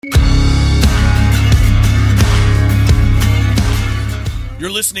You're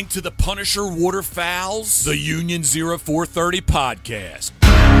listening to the Punisher Waterfowls, the Union 0430 podcast.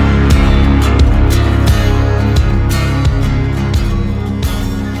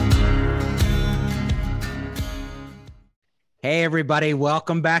 Hey, everybody.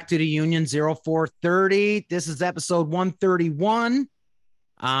 Welcome back to the Union 0430. This is episode 131.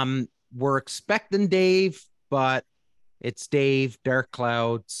 We're expecting Dave, but it's Dave, Dark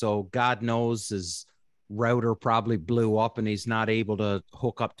Cloud. So God knows his router probably blew up and he's not able to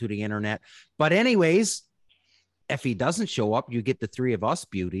hook up to the internet. But anyways, if he doesn't show up, you get the three of us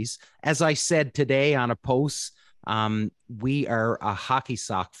beauties. As I said today on a post, we are a hockey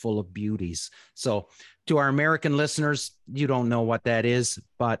sock full of beauties. So to our American listeners, you don't know what that is,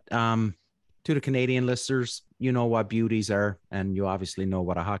 but to the Canadian listeners, you know what beauties are, and you obviously know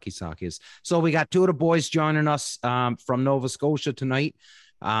what a hockey sock is. So we got two of the boys joining us from Nova Scotia tonight.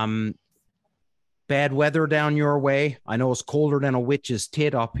 Bad weather down your way. I know it's colder than a witch's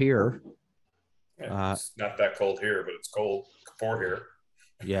tit up here. Yeah, it's not that cold here, but it's cold for here.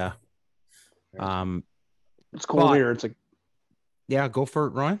 Yeah. It's cold here. It's like, yeah, go for it,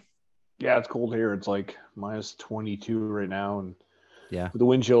 Ryan. yeah, it's cold here. It's like minus 22 right now, and yeah, with the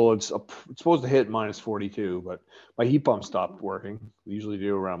wind chill, it's supposed to hit minus 42, but my heat pump stopped working. We usually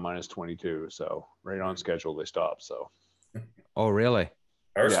do around minus 22, so right on schedule they stopped. So, oh really?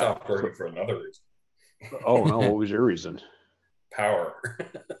 Ours stopped working for another reason. Oh no, what was your reason? Power.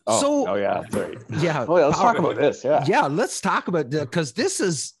 Oh yeah, that's right. Yeah. Oh yeah, let's talk about this. Yeah, let's talk about because this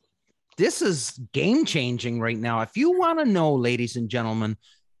is game changing right now. If you want to know, ladies and gentlemen,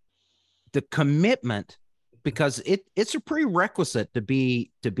 the commitment, because it's a prerequisite to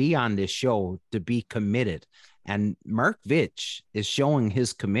be on this show, to be committed. And Mark Vitch is showing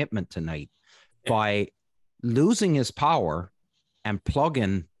his commitment tonight by losing his power and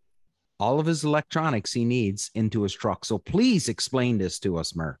plugging all of his electronics he needs into his truck. So please explain this to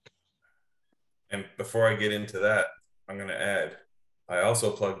us, Mark. And before I get into that, I'm going to add, I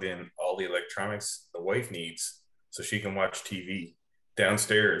also plugged in all the electronics the wife needs so she can watch TV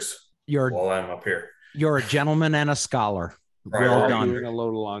downstairs while I'm up here. You're a gentleman and a scholar. Well done. Doing a load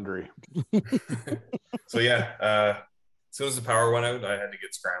of laundry. So yeah, as soon as the power went out, I had to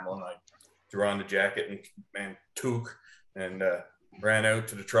get scrambling. I threw on the jacket and toque and ran out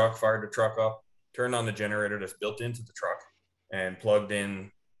to the truck, fired the truck up, turned on the generator that's built into the truck, and plugged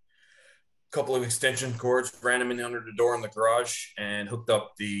in a couple of extension cords, ran them in under the door in the garage, and hooked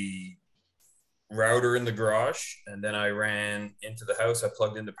up the router in the garage. And then I ran into the house. I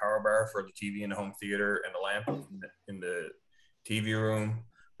plugged in the power bar for the TV in the home theater and the lamp in the TV room,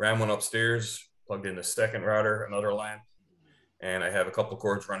 ran one upstairs, plugged in the second router, another lamp, and I have a couple of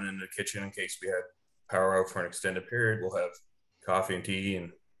cords running in the kitchen in case we had power out for an extended period. We'll have coffee and tea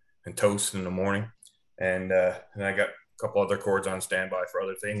and toast in the morning. And I got a couple other cords on standby for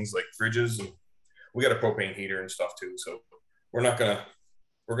other things like fridges. And we got a propane heater and stuff too. So we're going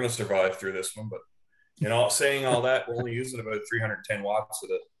to survive through this one. But saying all that, we're only using about 310 watts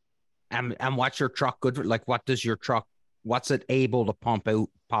of it. And what's your truck good for? Like, what's it able to pump out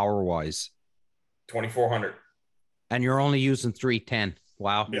power wise? 2,400. And you're only using 310.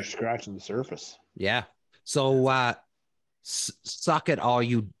 Wow. You're scratching the surface. Yeah. So, suck it, all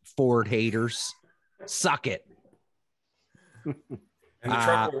you Ford haters. Suck it. And the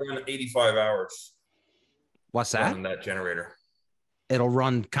truck will run 85 hours. What's that? On that generator. It'll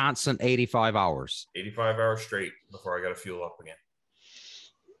run constant 85 hours. 85 hours straight before I got to fuel up again.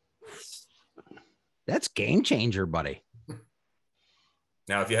 That's game changer, buddy.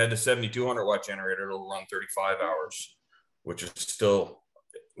 Now, if you had the 7,200 watt generator, it'll run 35 hours, which is still,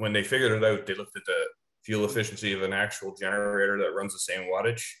 when they figured it out, they looked at the fuel efficiency of an actual generator that runs the same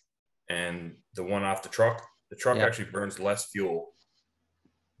wattage and the one off the truck. The truck actually burns less fuel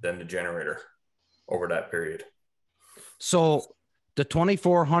than the generator over that period. So the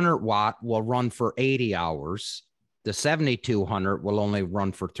 2,400 watt will run for 80 hours. The 7,200 will only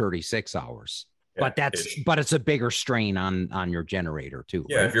run for 36 hours. Yeah, but it's a bigger strain on your generator too.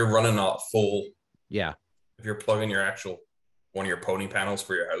 Yeah, right? If you're running a full. Yeah. If you're plugging your one of your pony panels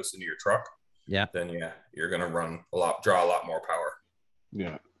for your house into your truck. Yeah. Then you're going to draw a lot more power.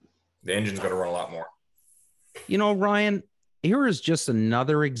 Yeah. The engine's going to run a lot more. Ryan, here is just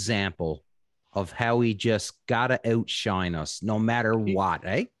another example of how he just got to outshine us no matter what,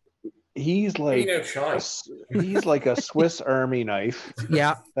 eh? He's like a Swiss Army knife.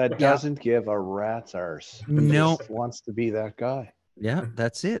 Yeah. That doesn't give a rat's arse. No. Just wants to be that guy. Yeah,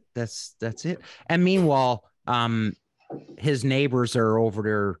 that's it. That's it. And meanwhile, his neighbors are over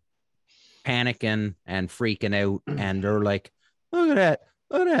there panicking and freaking out, and they're like, look at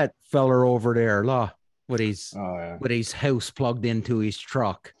that feller over there. with his Oh yeah. with his house plugged into his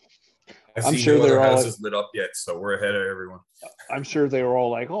truck. I'm sure no other houses lit up yet, so we're ahead of everyone. I'm sure they were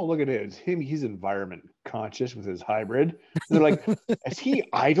all like, "Oh, look at it! He's environment conscious with his hybrid." And they're like, "Is he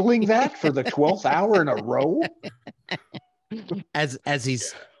idling that for the 12th hour in a row?" As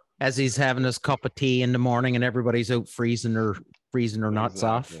he's having his cup of tea in the morning, and everybody's out freezing their nuts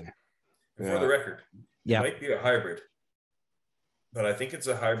off. Yeah. For the record, it might be a hybrid, but I think it's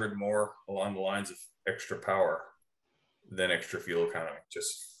a hybrid more along the lines of extra power than extra fuel economy.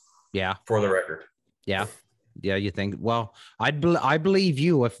 Just for the record. Yeah, you think? Well, I believe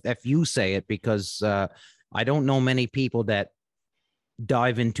you if you say it, because I don't know many people that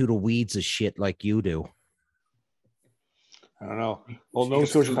dive into the weeds of shit like you do. I don't know. Well, Nova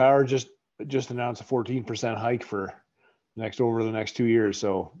Scotia Power just announced a 14% hike for over the next 2 years.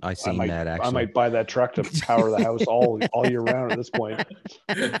 So I might buy that truck to power the house all year round at this point.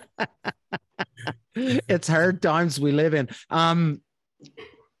 It's hard times we live in.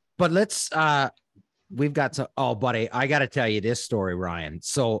 But let's we've got to, oh buddy, I got to tell you this story, Ryan.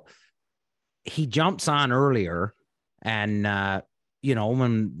 So he jumps on earlier and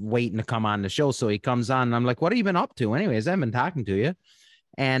when waiting to come on the show. So he comes on and I'm like, what have you been up to? Anyways, I haven't been talking to you.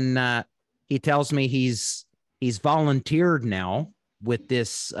 And he tells me he's volunteered now with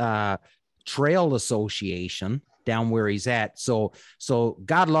this trail association down where he's at. So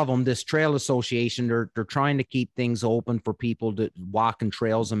God love them. This trail association, they're trying to keep things open for people to walk in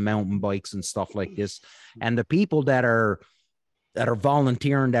trails and mountain bikes and stuff like this. And the people that are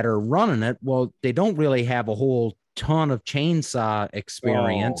volunteering, that are running it, well, they don't really have a whole ton of chainsaw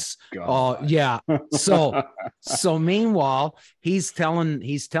experience. Yeah. So meanwhile, he's telling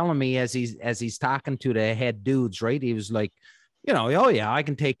me as he's talking to the head dudes, right? He was like, oh yeah, I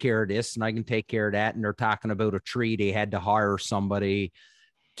can take care of this and I can take care of that. And they're talking about a tree they had to hire somebody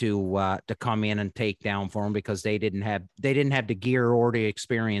to come in and take down for them because they didn't have the gear or the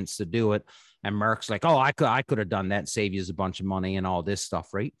experience to do it. And Mark's like, oh, I could have done that and save you a bunch of money and all this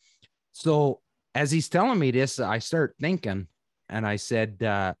stuff, right? So as he's telling me this, I start thinking, and I said,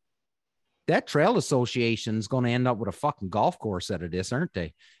 that trail association is going to end up with a fucking golf course out of this, aren't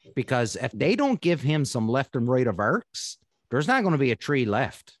they? Because if they don't give him some left and right of arcs, there's not going to be a tree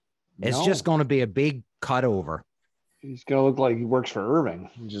left. It's just going to be a big cutover. He's going to look like he works for Irving.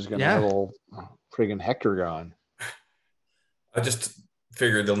 He's just going to have a little friggin' hectagon. I just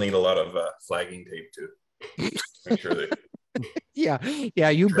figured they'll need a lot of flagging tape to make sure they... Yeah.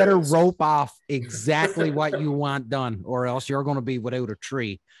 You better rope off exactly what you want done, or else you're going to be without a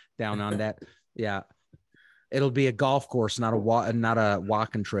tree down on that. Yeah. It'll be a golf course, not a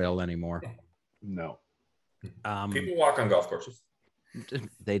walking trail anymore. No. People walk on golf courses.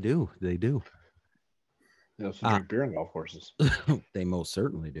 They do. They also drink beer on golf courses. They most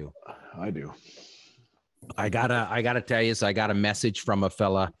certainly do. I do. I gotta tell you, so I got a message from a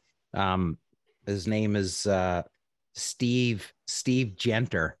fella. His name is Steve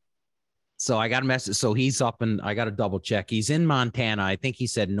Genter. So I got a message. So he's up and I got to double check. He's in Montana. I think he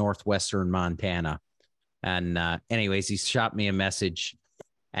said northwestern Montana. And anyways, he shot me a message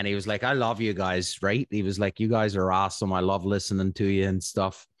and he was like, I love you guys, right? He was like, you guys are awesome. I love listening to you and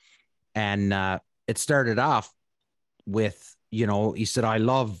stuff. And it started off with, he said, I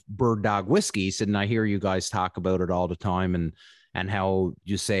love Bird Dog whiskey. He said, and I hear you guys talk about it all the time. And how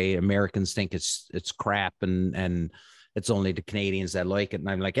you say Americans think it's crap and it's only the Canadians that like it. And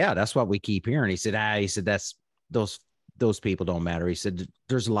I'm like, yeah, that's what we keep hearing. He said, that's those people don't matter. He said,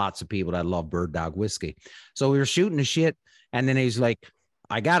 there's lots of people that love Bird Dog whiskey. So we were shooting the shit. And then he's like,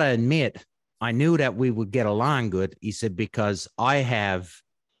 I got to admit, I knew that we would get along good. He said, because I have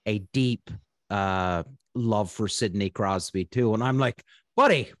a deep love for Sidney Crosby too. And I'm like,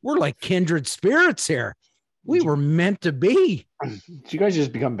 buddy, we're like kindred spirits here. We were meant to be. Did you guys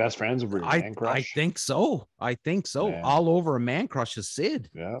just become best friends over your man crush? I think so. Man. All over a man crush of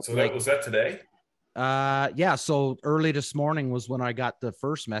Sid. Yeah. So was that today? Yeah. So early this morning was when I got the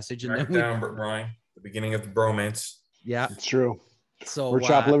first message, and then Brian, the beginning of the bromance. Yeah, it's true. So we're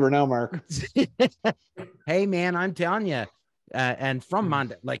chopped liver now, Mark. Hey man, I'm telling you, and from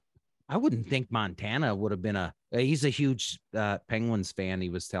Montana, like I wouldn't think Montana would have been he's a huge Penguins fan. He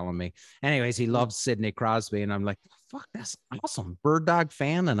was telling me. Anyways, he loves Sidney Crosby, and I'm like, fuck, that's awesome. Bird Dog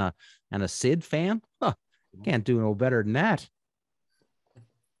fan and a Sid fan. Huh, can't do no better than that.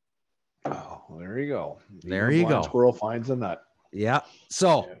 Oh, well, there you go. There you go. Squirrel finds a nut. Yeah.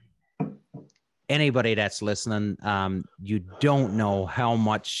 So anybody that's listening, you don't know how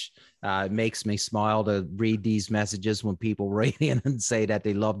much it makes me smile to read these messages when people write in and say that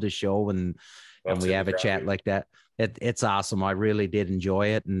they love the show and we have a chat like that. It's awesome. I really did enjoy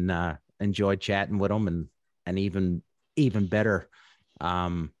it. And enjoyed chatting with him, and even better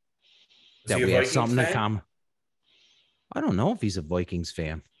that we have something in common. I don't know if he's a Vikings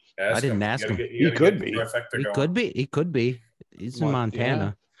fan. I didn't ask him. He could be. He could be. He's in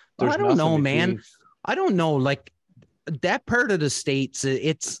Montana. Yeah. I don't know, man. I don't know. Like that part of the states,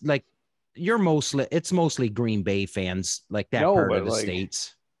 it's like it's mostly Green Bay fans, like that part of the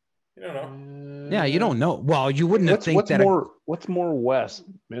states. You don't know. Yeah, you don't know. Well, you wouldn't think what's more west,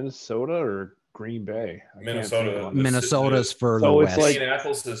 Minnesota or Green Bay? Minnesota's further so west. It's like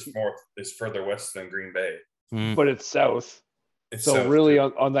Indianapolis is further west than Green Bay, but it's south. It's so south, really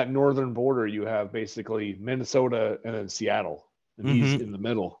on that northern border, you have basically Minnesota and then Seattle, and he's in the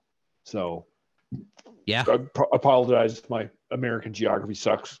middle. So, yeah, I apologize. My American geography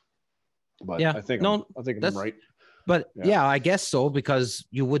sucks, but yeah, I think I'm right. But yeah, I guess so, because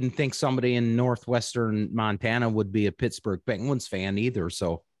you wouldn't think somebody in northwestern Montana would be a Pittsburgh Penguins fan either.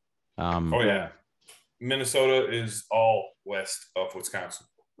 So, Minnesota is all west of Wisconsin.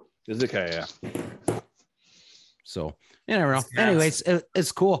 Is it? Okay, yeah. So, anyways,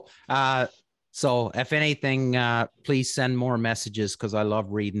 it's cool. So if anything, please send more messages, because I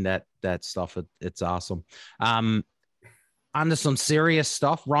love reading that stuff. It's awesome. On to some serious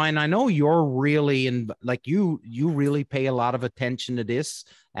stuff, Ryan. I know you're really you really pay a lot of attention to this,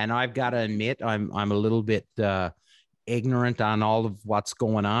 and I've got to admit I'm a little bit ignorant on all of what's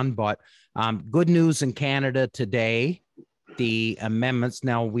going on. But good news in Canada today: the amendments.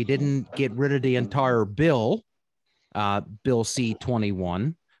 Now, we didn't get rid of the entire bill, Bill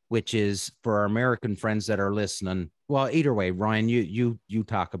C-21, which is for our American friends that are listening. Well, either way, Ryan, you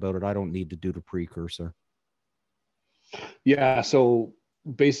talk about it. I don't need to do the precursor. Yeah, so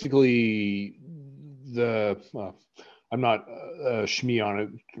basically I'm not a shmee on it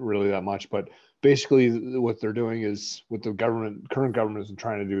really that much, but basically what they're doing is, what the current government is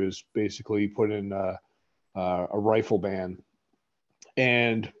trying to do is basically put in a rifle ban.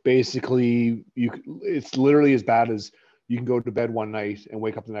 And basically it's literally as bad as you can go to bed one night and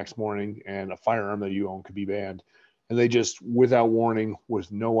wake up the next morning and a firearm that you own could be banned. And they just, without warning, with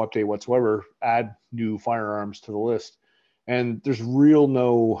no update whatsoever, add new firearms to the list. And there's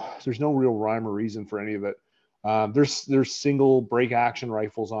no real rhyme or reason for any of it. There's single break action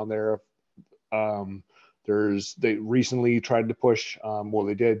rifles on there. They recently tried to push,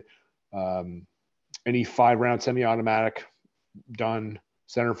 they did, any 5-round semi-automatic done,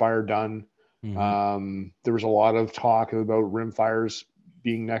 center fire done. Mm-hmm. There was a lot of talk about rim fires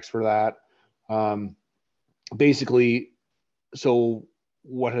being next for that. Basically, so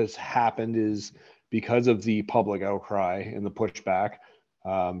what has happened is, because of the public outcry and the pushback,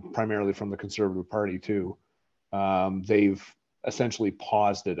 primarily from the Conservative Party too, they've essentially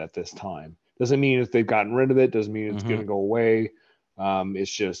paused it at this time. Doesn't mean if they've gotten rid of it, doesn't mean it's going to go away.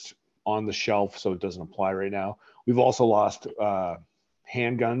 It's just on the shelf, so it doesn't apply right now. We've also lost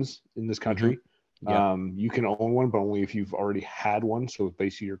handguns in this country. You can own one, but only if you've already had one. So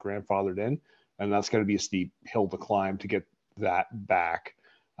basically you're grandfathered in, and that's going to be a steep hill to climb to get that back.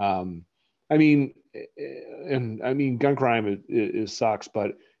 Gun crime is sucks,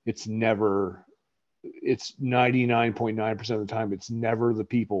 but it's 99.9% of the time, it's never the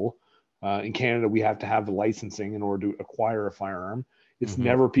people. In Canada, we have to have the licensing in order to acquire a firearm. It's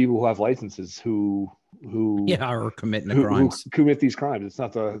never people who have licenses who are committing the crimes. Who commit these crimes. It's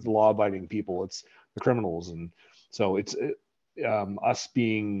not the law-abiding people; it's the criminals. And so it's us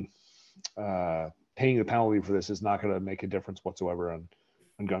being paying the penalty for this is not going to make a difference whatsoever on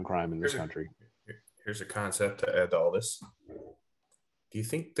gun crime in this country. Here's a concept to add to all this. Do you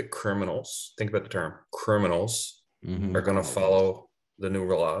think the criminals, think about the term criminals, are going to follow the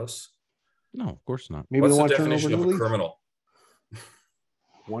new laws? No, of course not. Maybe what's the definition of a criminal?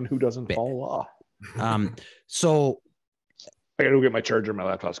 One who doesn't follow law. So I gotta go get my charger. My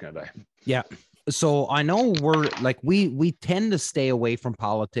laptop's gonna die. Yeah. So I know we're like, we tend to stay away from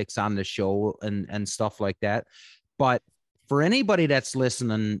politics on the show and stuff like that. But for anybody that's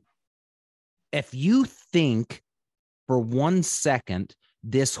listening, if you think for 1 second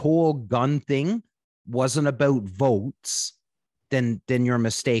this whole gun thing wasn't about votes, then you're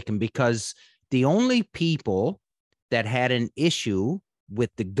mistaken, because the only people that had an issue with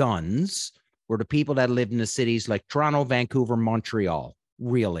the guns were the people that lived in the cities like Toronto, Vancouver, Montreal,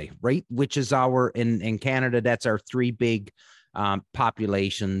 really, right? Which is in Canada, that's our 3 big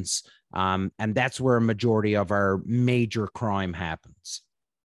populations. And that's where a majority of our major crime happens.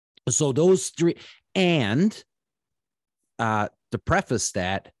 So those 3, and to preface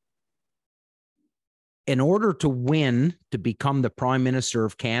that, in order to win, to become the Prime Minister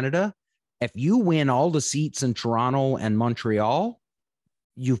of Canada, if you win all the seats in Toronto and Montreal,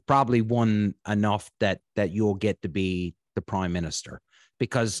 you've probably won enough that you'll get to be the prime minister,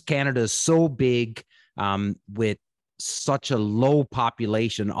 because Canada is so big, with such a low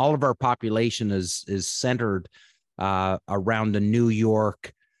population. All of our population is centered around the New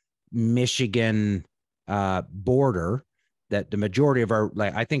York, Michigan border. That the majority of our,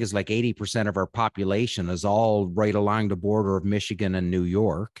 like, I think it's like 80% of our population is all right along the border of Michigan and New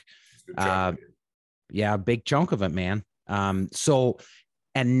York. Yeah, a big chunk of it, man. So,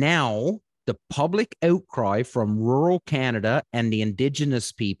 and now the public outcry from rural Canada and the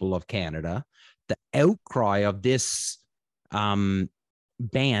Indigenous people of Canada, the outcry of this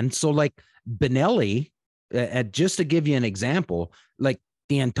ban. So, like Benelli, just to give you an example, like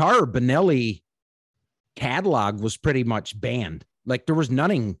the entire Benelli catalog was pretty much banned. Like there was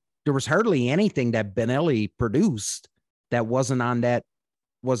hardly anything that Benelli produced that wasn't on that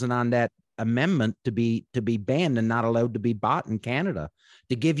amendment to be banned and not allowed to be bought in Canada,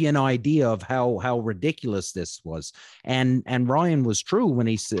 to give you an idea of how ridiculous this was. And Ryan was true when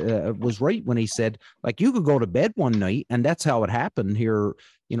he was right when he said, like, you could go to bed one night, and that's how it happened here,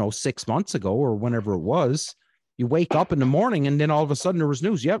 6 months ago or whenever it was. You wake up in the morning and then all of a sudden there was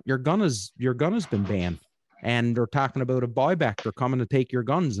news. Yep, your gun has been banned, and they're talking about a buyback. They're coming to take your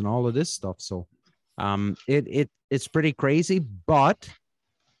guns and all of this stuff. So it's pretty crazy, but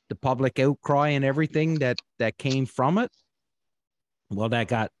the public outcry and everything that came from it, well,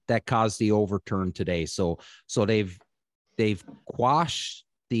 that caused the overturn today. So they've quashed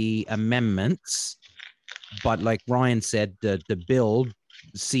the amendments, but like Ryan said, the bill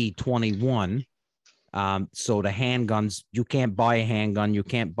C-21. So the handguns, you can't buy a handgun, you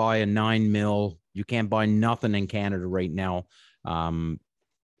can't buy a 9mm, you can't buy nothing in Canada right now,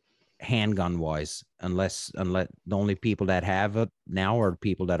 handgun wise, unless the only people that have it now are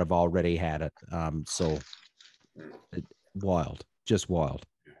people that have already had it. So just wild.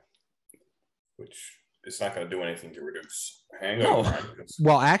 Which it's not going to do anything to reduce handgun crime.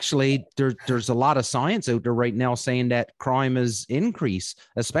 Well, actually, there's a lot of science out there right now saying that crime is increased,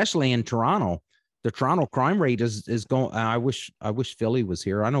 especially in Toronto. The Toronto crime rate is going. I wish Philly was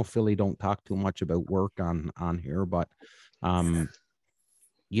here. I know Philly don't talk too much about work on here, but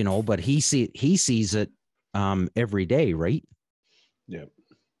but he sees it every day, right? Yeah.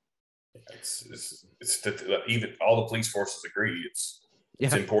 It's even all the police forces agree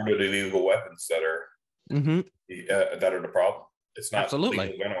it's imported illegal weapons that are that are the problem. It's not absolutely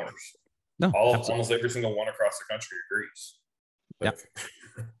legal gun owners. No, almost every single one across the country agrees.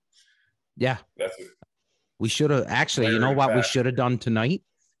 Yeah. That's it. We should have actually, you know what we should have done tonight?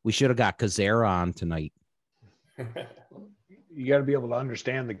 We should have got Kazera on tonight. You got to be able to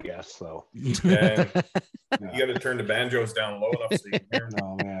understand the guests, though. Yeah. You got to turn the banjos down low enough so you can hear them.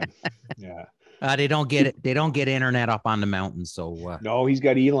 Oh man, yeah. They don't get it. They don't get internet up on the mountain. So no, he's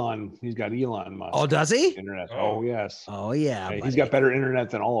got Elon. He's got Elon Musk. Oh, does he? Internet. Oh yes. Oh yeah. He's got better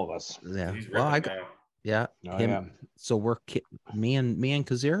internet than all of us. Yeah. Well, I got. Yeah. So we're me and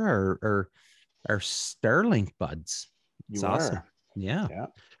Kazera are Starlink buds. It's awesome. Yeah.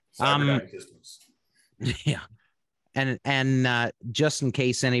 Yeah. And just in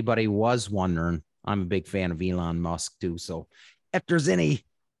case anybody was wondering, I'm a big fan of Elon Musk too. So if there's any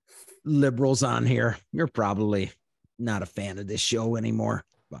liberals on here, you're probably not a fan of this show anymore,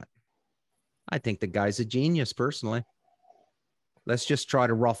 but I think the guy's a genius personally. Let's just try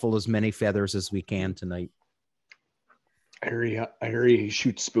to ruffle as many feathers as we can tonight. I hear he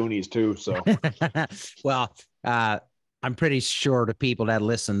shoots spoonies too. So, well, I'm pretty sure the people that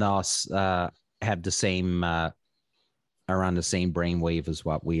listen to us have the same, are on the same brainwave as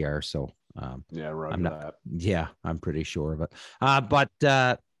what we are. So, yeah, right. I'm pretty sure of it.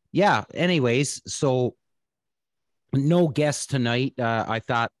 But yeah. Anyways, so no guests tonight. I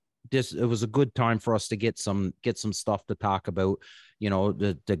thought it was a good time for us to get some stuff to talk about,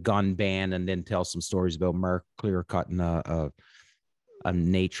 the gun ban, and then tell some stories about Mark clear cutting a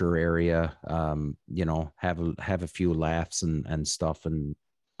nature area, have a few laughs and stuff. And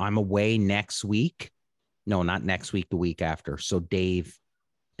I'm away next week. No, not next week, the week after. So Dave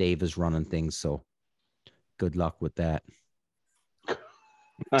is running things. So good luck with that.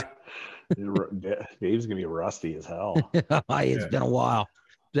 Dave's gonna be rusty as hell. It's been a while.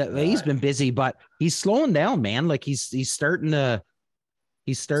 He's been busy, but he's slowing down, man. Like he's starting to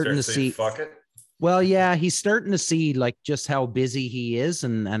see. Fuck it. Well, yeah, he's starting to see like just how busy he is,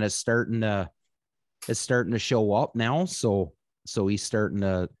 and it's starting to show up now. So he's starting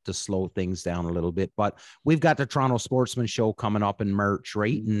to slow things down a little bit. But we've got the Toronto Sportsman Show coming up in March,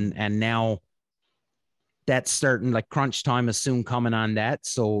 right? And now that's starting, like crunch time is soon coming on that.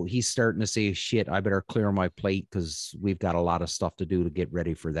 So he's starting to say, shit, I better clear my plate because we've got a lot of stuff to do to get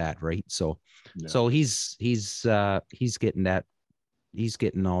ready for that. Right. So, so he's getting that. He's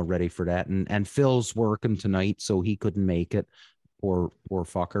getting all ready for that. And Phil's working tonight, so he couldn't make it. Poor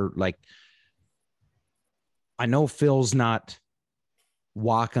fucker. Like, I know Phil's not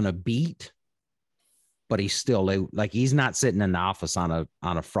walking a beat, but he's still out. Like, he's not sitting in the office on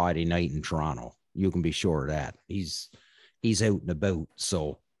a Friday night in Toronto. You can be sure of that. He's out and about.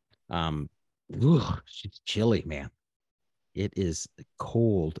 So, it's chilly, man. It is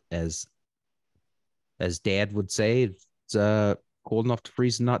cold, as Dad would say. It's cold enough to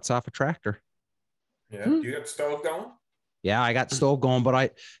freeze the nuts off a tractor. Yeah. Do you got stove going? Yeah, I got stove going,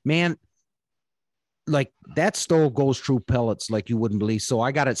 but like that stove goes through pellets like you wouldn't believe. So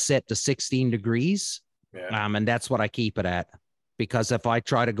I got it set to 16 degrees. Yeah. And that's what I keep it at, because if I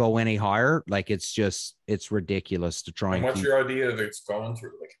try to go any higher, like it's ridiculous to try. And what's your idea that it's going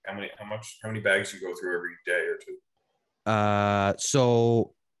through? Like how many bags you go through every day or two?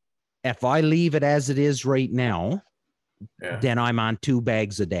 So if I leave it as it is right now, then I'm on 2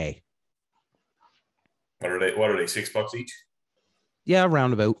 bags a day. What are they? $6 each? Yeah,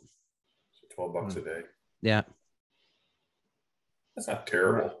 roundabout. So $12 a day. Yeah. That's not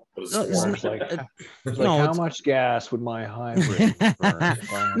terrible. But it's how much gas would my hybrid burn?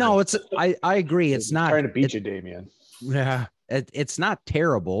 No, I agree. It's not trying to beat you, Damien. Yeah. It's not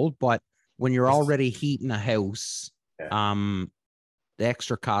terrible, but when you're already heating a house, the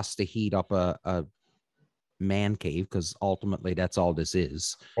extra cost to heat up a man cave, because ultimately that's all this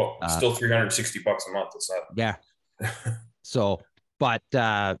is. Well, it's still $360 a month. It's not. Yeah. So, but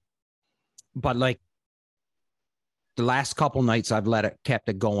like the last couple nights I've kept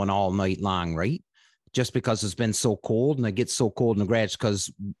it going all night long, right? Just because it's been so cold, and it gets so cold in the garage.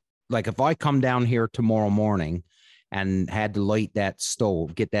 Because like if I come down here tomorrow morning and had to light that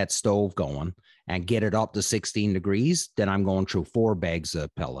stove, get that stove going and get it up to 16 degrees, then I'm going through 4 bags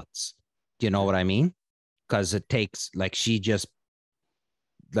of pellets. Do you know what I mean? Because it takes, like, she just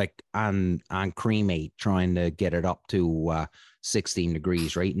like on cremate trying to get it up to 16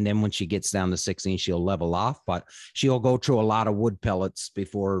 degrees, right? And then when she gets down to 16, she'll level off, but she'll go through a lot of wood pellets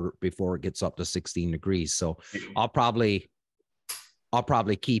before it gets up to 16 degrees. So I'll probably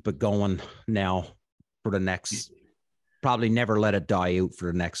keep it going now for the next, probably never let it die out for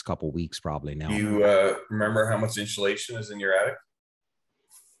the next couple of weeks, probably now. Do you remember how much insulation is in your attic?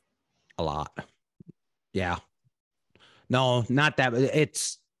 A lot. Yeah. No, not that.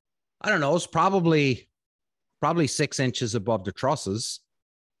 It's, I don't know. It's probably 6 inches above the trusses.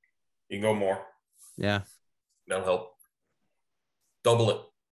 You can go more. Yeah. That'll help. Double it.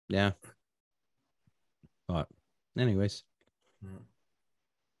 Yeah. But anyways.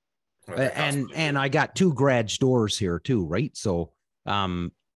 And I got 2 garage doors here too, right? So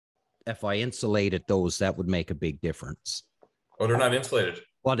if I insulated those, that would make a big difference. Oh, they're not insulated.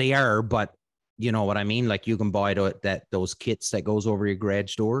 Well, they are, but you know what I mean? Like, you can buy those kits that goes over your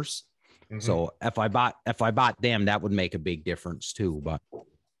garage doors. Mm-hmm. So if I bought them, that would make a big difference too. But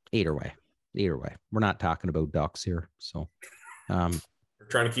either way, we're not talking about ducks here. So we're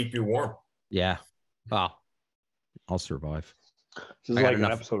trying to keep you warm. Yeah. Well, I'll survive. This is like an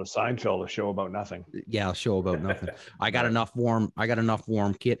episode of Seinfeld, a show about nothing. Yeah, a show about nothing. I got enough warm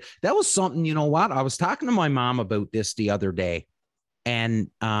kit. That was something, you know what? I was talking to my mom about this the other day. And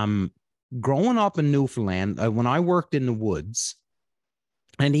growing up in Newfoundland, when I worked in the woods,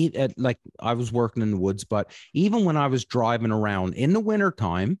 and I was working in the woods, but even when I was driving around in the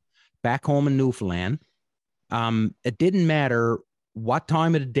wintertime back home in Newfoundland, it didn't matter what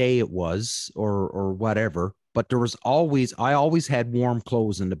time of the day it was or whatever, but I always had warm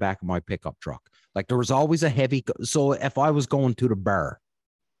clothes in the back of my pickup truck. Like, there was always a heavy. So if I was going to the bar,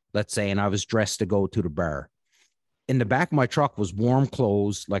 let's say, and I was dressed to go to the bar, in the back of my truck was warm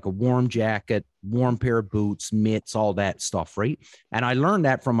clothes, like a warm jacket, warm pair of boots, mitts, all that stuff, right? And I learned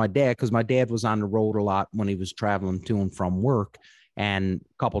that from my dad, because my dad was on the road a lot when he was traveling to and from work, and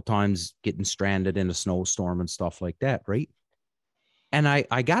a couple times getting stranded in a snowstorm and stuff like that, right? And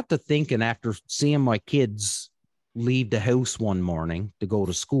I got to thinking, after seeing my kids leave the house one morning to go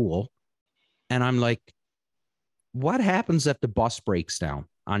to school, and I'm like, what happens if the bus breaks down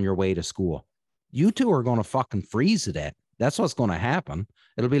on your way to school? You two are going to fucking freeze to death. That's what's going to happen.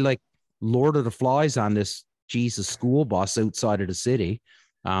 It'll be like Lord of the Flies on this Jesus school bus outside of the city.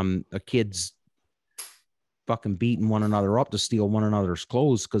 A kid's fucking beating one another up to steal one another's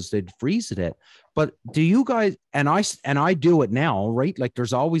clothes because they'd freeze to death. But do you guys, and I do it now, right? Like,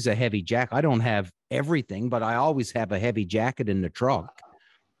 there's always a heavy jacket. I don't have everything, but I always have a heavy jacket in the truck.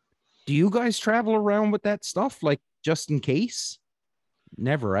 Do you guys travel around with that stuff, like just in case?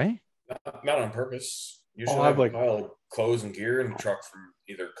 Never, eh? Not on purpose. Usually Oh, I I've have a like pile of clothes and gear in the truck from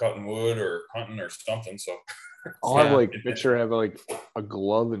either cutting wood or hunting or something. So I'll have Yeah. like make sure I have like a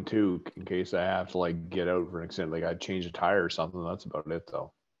glove and two in case I have to like get out for an extent. Like I change a tire or something. That's about it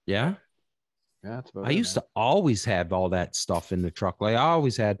though. Yeah. Yeah, that's about I it. used Man. to always have all that stuff in the truck. Like I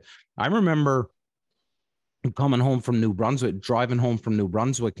always had. I remember coming home from New Brunswick, driving home from New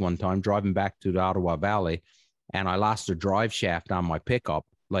Brunswick one time, driving back to the Ottawa Valley, and I lost a drive shaft on my pickup,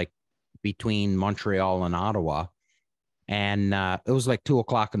 like between Montreal and Ottawa. And it was like 2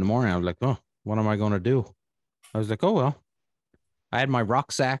 o'clock in the morning. I was like, oh, what am I going to do? I was like, oh, well, I had my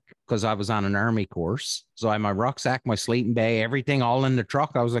rucksack because I was on an army course. So I had my rucksack, my sleeping bag, everything all in the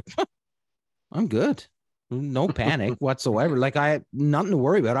truck. I was like, I'm good. No panic whatsoever. Like I had nothing to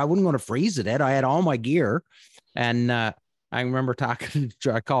worry about. I wasn't going to freeze it. I had all my gear. And I remember talking,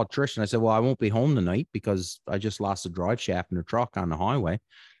 I called Trish and I said, well, I won't be home tonight because I just lost a drive shaft in the truck on the highway.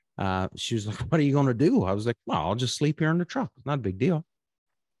 She was like, what are you going to do? I was like, well, I'll just sleep here in the truck. It's not a big deal.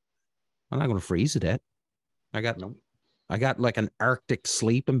 I'm not going to freeze it. I got like an Arctic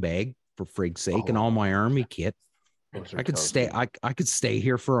sleeping bag for frig's sake and all my army kit. I could stay. I could stay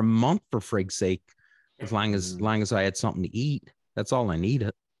here for a month for frig's sake, as long as I had something to eat. That's all I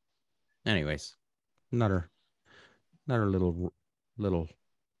needed. Anyways, another little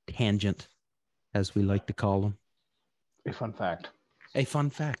tangent, as we like to call them. A fun fact. A fun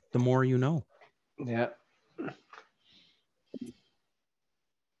fact. The more you know. Yeah.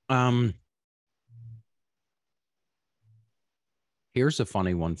 Here's a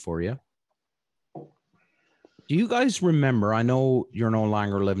funny one for you. Do you guys remember? I know you're no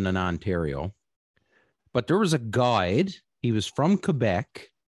longer living in Ontario, but there was a guide. He was from Quebec,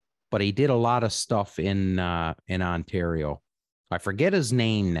 but he did a lot of stuff in Ontario. I forget his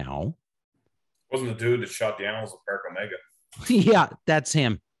name now. Wasn't the dude that shot the animals at Park Omega? Yeah, that's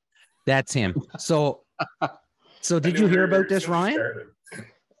him. That's him. So did you hear about this, Ryan?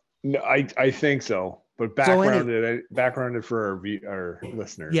 No, I think so. But backgrounded for our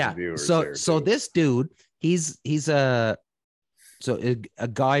listeners, yeah. And viewers. So this dude, he's a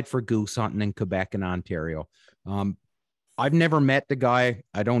guide for goose hunting in Quebec and Ontario. I've never met the guy.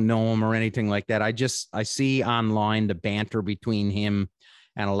 I don't know him or anything like that. I see online the banter between him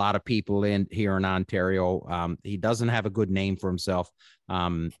and a lot of people here in Ontario. He doesn't have a good name for himself.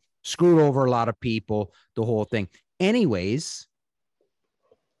 Screwed over a lot of people, the whole thing. Anyways,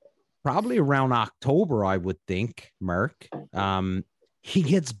 probably around October, I would think, Merc, he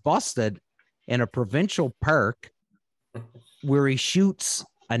gets busted in a provincial park where he shoots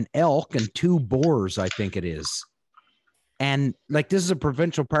an elk and 2 boars, I think it is. And like, this is a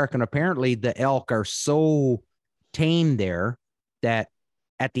provincial park, and apparently the elk are so tame there that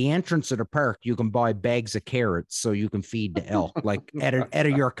at the entrance of the park, you can buy bags of carrots so you can feed the elk, like out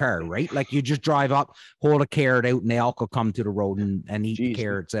of your car, right? Like you just drive up, hold a carrot out, and the elk will come to the road and eat the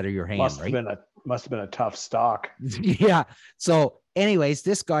carrots out of your hand, must have been a tough stock. Yeah. So anyways,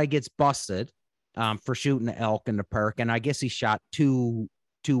 this guy gets busted for shooting an elk in the park, and I guess he shot two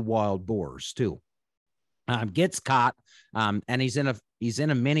wild boars too. Gets caught, and he's in a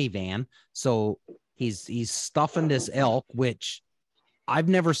minivan, so he's stuffing this elk, which I've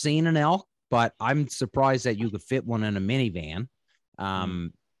never seen an elk, but I'm surprised that you could fit one in a minivan.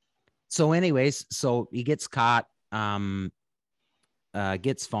 So anyways, so he gets caught,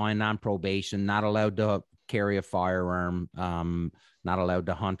 gets fined on probation, not allowed to carry a firearm, not allowed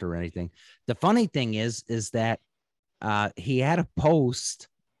to hunt or anything. The funny thing is that he had a post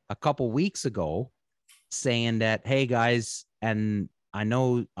a couple weeks ago saying that, hey guys, and I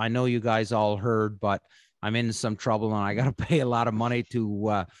know you guys all heard, but I'm in some trouble and I got to pay a lot of money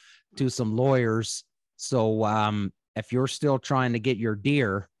to some lawyers. So if you're still trying to get your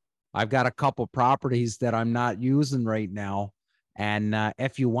deer, I've got a couple properties that I'm not using right now. And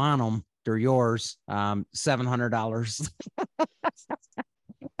if you want them, they're yours. $700.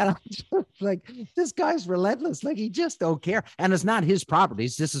 And I'm just like, this guy's relentless. Like, he just don't care. And it's not his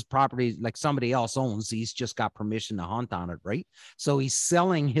properties. This is property like somebody else owns. He's just got permission to hunt on it, right? So he's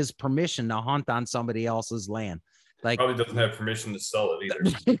selling his permission to hunt on somebody else's land. Like, probably doesn't have permission to sell it either.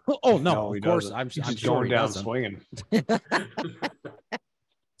 Oh no, of course. I'm sure going he down doesn't. swinging.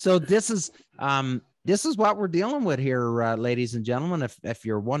 So this is what we're dealing with here, ladies and gentlemen. If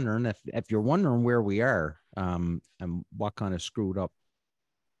you're wondering, if you're wondering where we are, and what kind of screwed up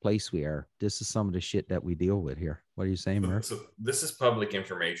place we are, this is some of the shit that we deal with here. What are you saying, Murph? So this is public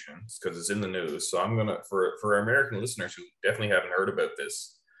information because it's in the news. So I'm gonna, for our American listeners who definitely haven't heard about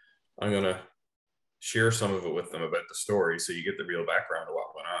this, I'm gonna share some of it with them about the story so you get the real background of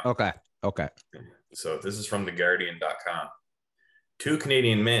what went on. Okay. So this is from theguardian.com. 2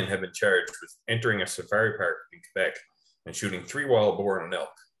 Canadian men have been charged with entering a safari park in Quebec and shooting 3 wild boar and an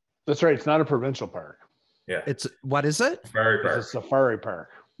elk. That's right. It's not a provincial park. Yeah. What is it? Safari park. It's a safari park.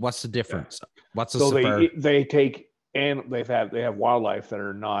 What's the difference? Yeah. What's a so safari? they take, and they have wildlife that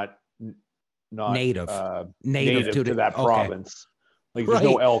are not native to that province. Like there's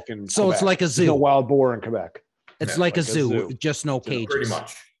no elk in so Quebec. It's like a zoo. There's no wild boar in Quebec. It's like a zoo, just no cages. Pretty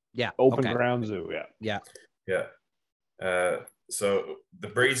much. Yeah. Open ground zoo. Yeah. So the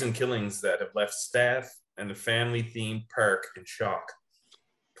brazen killings that have left staff and the family-themed park in shock.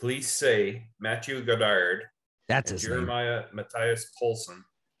 Police say Matthew Goddard and Jeremiah Matthias Polson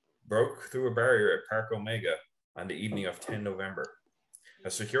broke through a barrier at Park Omega on the evening of 10 November. A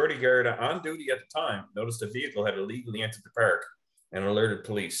security guard on duty at the time noticed a vehicle had illegally entered the park and alerted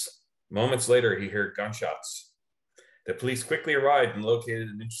police. Moments later, he heard gunshots. The police quickly arrived and located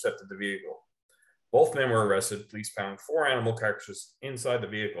and intercepted the vehicle. Both men were arrested. Police found 4 animal carcasses inside the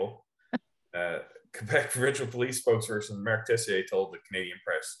vehicle. Quebec Provincial Police spokesperson Marc Tessier told the Canadian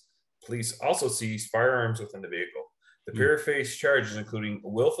press. Police also seized firearms within the vehicle. The pair faced charges including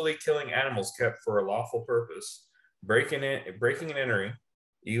willfully killing animals kept for a lawful purpose, breaking and entering,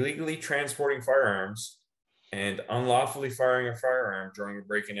 illegally transporting firearms, and unlawfully firing a firearm during a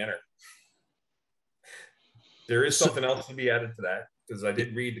break and enter. There is something else to be added to that because I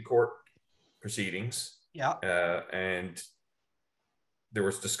did read the court proceedings. Yeah. And there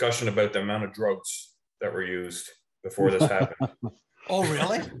was discussion about the amount of drugs that were used before this happened. Oh,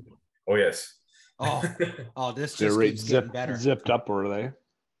 really? Oh, yes. This just keeps getting better. Zipped up, were they?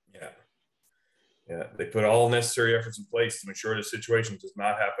 Yeah. They put all necessary efforts in place to ensure the situation does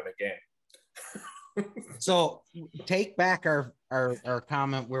not happen again. So take back our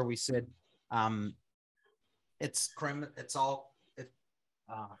comment where we said it's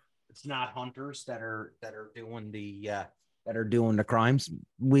not hunters that are doing the crimes.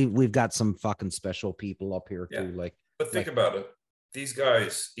 We've got some fucking special people up here too. But think about it. These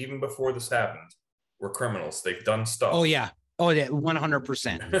guys, even before this happened, were criminals. They've done stuff. Oh yeah,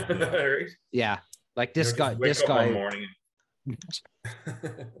 100%. Right? Yeah, like this guy. One morning.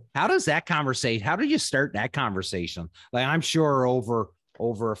 How does that conversation? How do you start that conversation? Like I'm sure over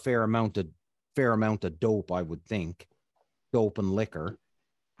a fair amount of dope, I would think, dope and liquor,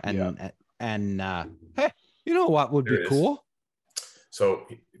 and hey, you know what would be cool? So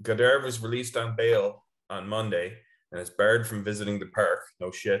Goddard was released on bail on Monday and is barred from visiting the park. No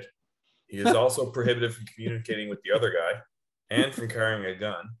shit. He is also prohibited from communicating with the other guy and from carrying a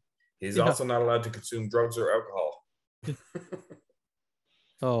gun. He's also not allowed to consume drugs or alcohol.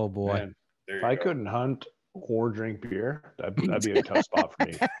 Oh boy. Man, if I couldn't hunt or drink beer, that'd be a tough spot for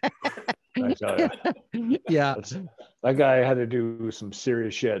me. I tell you. Yeah. That guy had to do some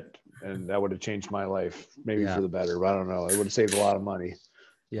serious shit, and that would have changed my life, maybe for the better. But I don't know. It would have saved a lot of money.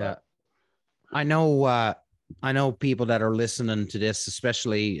 Yeah. I know people that are listening to this,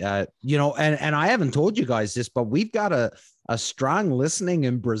 especially, and I haven't told you guys this, but we've got a strong listening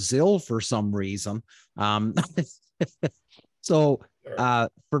in Brazil for some reason. So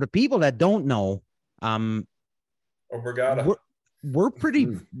for the people that don't know, Obrigado.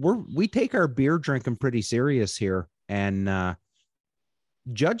 we take our beer drinking pretty serious here, and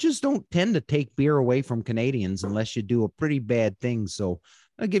judges don't tend to take beer away from Canadians unless you do a pretty bad thing. So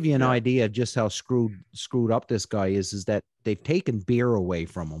I'll give you an idea of just how screwed up this guy is that they've taken beer away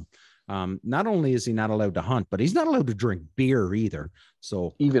from him. Not only is he not allowed to hunt, but he's not allowed to drink beer either.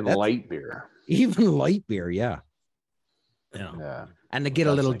 So even light beer, yeah. Yeah. And to get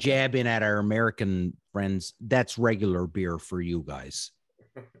a little jab in at our American friends, that's regular beer for you guys.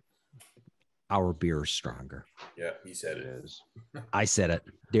 Our beer is stronger. Yeah, he said it is. I said it.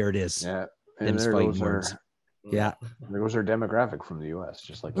 There it is. Yeah. And there goes words. Yeah. There goes our demographic from the U.S.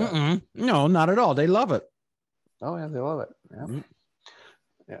 just like that. No, not at all. They love it. Oh yeah, they love it. Yeah.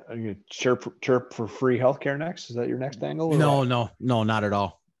 Yeah. Are you chirp for free healthcare next? Is that your next angle? No, not at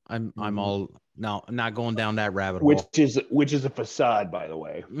all. I'm not going down that rabbit hole. Which is a facade, by the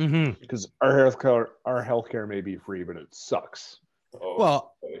way. Because our healthcare may be free, but it sucks.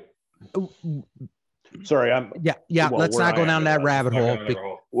 Well, sorry, let's not go down that rabbit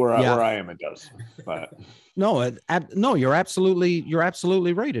hole. Where I am, it does. But no, you're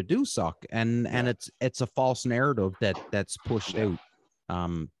absolutely right. It do suck, and it's a false narrative that's pushed out,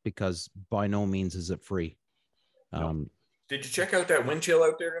 because by no means is it free. Did you check out that wind chill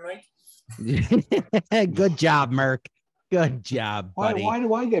out there tonight? Good job, Merc. Good job, buddy. Why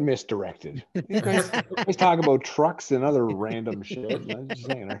do I get misdirected? You guys talk about trucks and other random shit. I'm just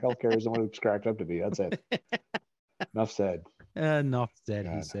saying, our healthcare isn't what it's cracked up to be. That's it. Enough said. Enough said,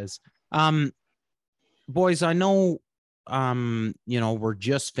 he God. says. Boys, I know, we're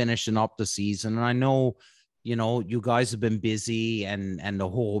just finishing up the season, and I know, you guys have been busy and the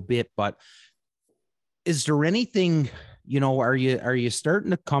whole bit, but is there anything, are you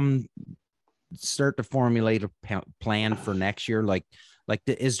starting to start to formulate a plan for next year?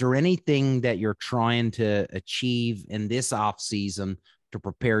 Is there anything that you're trying to achieve in this off season to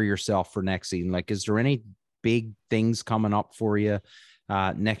prepare yourself for next season? Like, is there any big things coming up for you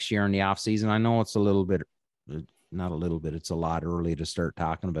next year in the off season? I know it's it's a lot early to start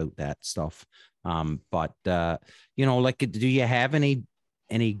talking about that stuff. But do you have any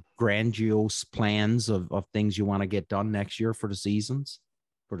grandiose plans of things you want to get done next year for the season?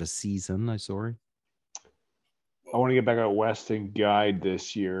 Sorry. I want to get back out west and guide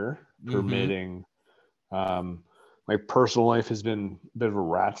this year, permitting. My personal life has been a bit of a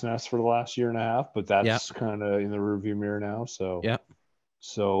rat's nest for the last year and a half, but that's kind of in the rearview mirror now. So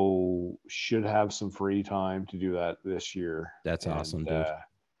so should have some free time to do that this year. That's awesome, dude.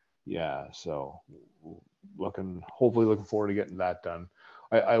 So hopefully looking forward to getting that done.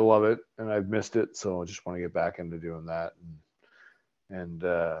 I love it and I've missed it, so I just want to get back into doing that. And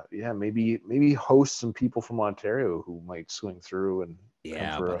maybe host some people from Ontario who might swing through and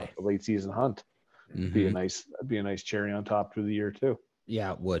come for a late season hunt. Be a nice cherry on top through the year too.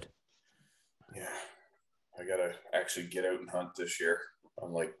 Yeah, it would. Yeah, I gotta actually get out and hunt this year.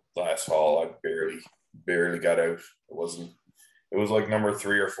 Unlike last fall, I barely got out. It was like number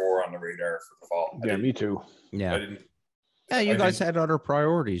 3 or 4 on the radar for the fall. Yeah, me too. Yeah, you guys had other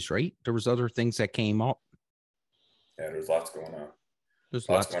priorities, right? There was other things that came up. Yeah, there's lots going on. There's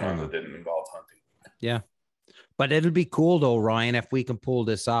lots going on that didn't involve hunting. Yeah. But it'll be cool though, Ryan, if we can pull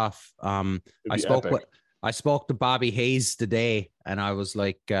this off. I spoke to Bobby Hayes today, and I was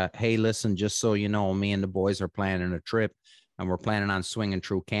like, hey, listen, just so you know, me and the boys are planning a trip, and we're planning on swinging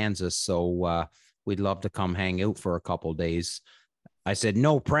through Kansas. So we'd love to come hang out for a couple of days. I said,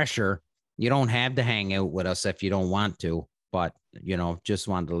 no pressure. You don't have to hang out with us if you don't want to, but, just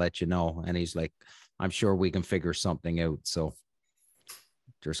wanted to let you know. And he's like, I'm sure we can figure something out. So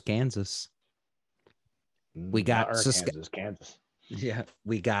there's Kansas. We got Kansas. Yeah,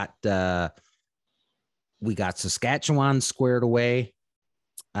 we got Saskatchewan squared away.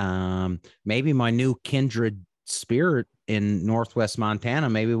 Maybe my new kindred spirit in Northwest Montana.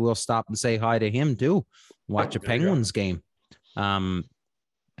 Maybe we'll stop and say hi to him too. Watch a Penguins game. And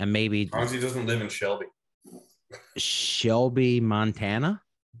maybe as long as he doesn't live in Shelby, Montana.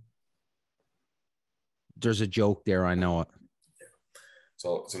 There's a joke there. I know it.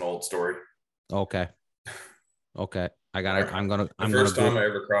 So it's an old story. Okay. I'm gonna. The first time I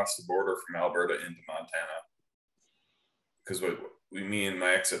ever crossed the border from Alberta into Montana, because me and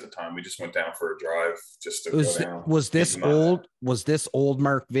my ex at the time, we just went down for a drive just to go down. Was this old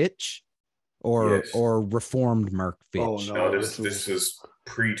Mark Vitch, or reformed Mark Vitch? Oh no, this was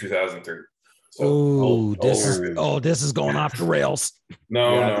pre-2003. So, this is going off the rails.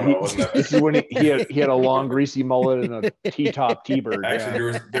 No, it wasn't that. This is when he had a long greasy mullet and a T-top T-bird.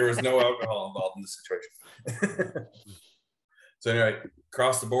 Actually, there was no alcohol involved in the situation. So anyway,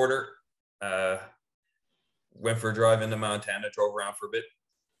 crossed the border, went for a drive into Montana, drove around for a bit.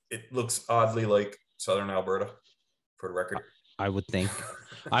 It looks oddly like Southern Alberta, for the record. I would think.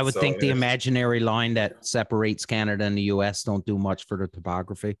 The imaginary line that separates Canada and the U.S. don't do much for the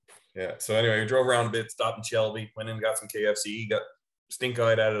topography. Yeah. So anyway, we drove around a bit, stopped in Shelby, went in and got some KFC, got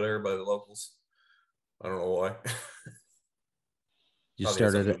stink-eyed out of there by the locals. I don't know why. You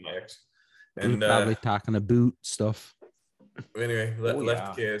started it. And probably talking about stuff. Anyway,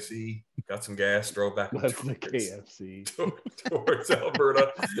 left the KFC, got some gas, drove back towards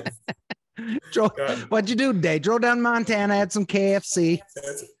Alberta. What'd you do today? Drove down Montana, had some KFC.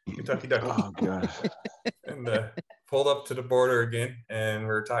 Kentucky Duck. Oh god. And pulled up to the border again, and we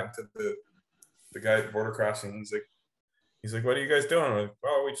were talking to the guy at the border crossing. He's like, what are you guys doing? I'm like,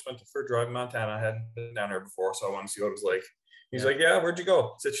 oh, we just went for a drive in Montana. I hadn't been down there before, so I wanted to see what it was like. He's like, yeah, where'd you go?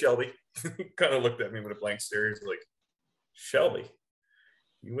 I said Shelby. Kind of looked at me with a blank stare. He's like, Shelby?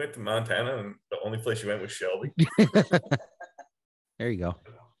 You went to Montana and the only place you went was Shelby? There you go.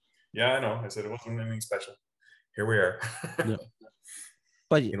 Yeah, I know. I said it wasn't anything special. Here we are. Yeah.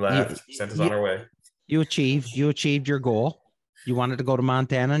 But he laughed, sent us on our way. You achieved your goal. You wanted to go to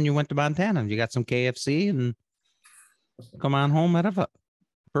Montana and you went to Montana. You got some KFC and come on home out of it.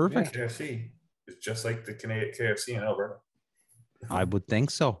 Perfect. Yeah, KFC. It's just like the KFC in Alberta. I would think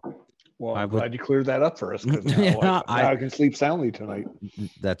so. Well, I'm glad you cleared that up for us. Now, now I can sleep soundly tonight.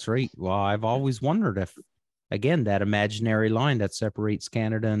 That's right. Well, I've always wondered if, again, that imaginary line that separates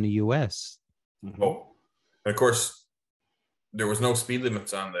Canada and the U.S. Oh, and of course, there was no speed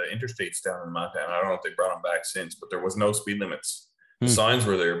limits on the interstates down in Montana. I don't know if they brought them back since, but there was no speed limits. The signs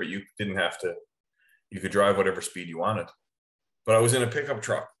were there, but you didn't have to. You could drive whatever speed you wanted. But I was in a pickup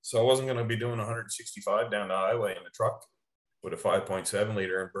truck, so I wasn't going to be doing 165 down the highway in the truck with a 5.7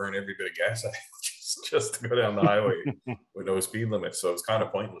 liter and burn every bit of gas I had just to go down the highway with no speed limit. So it was kind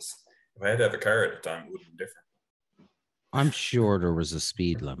of pointless. If I had to have a car at the time, it would have been different. I'm sure there was a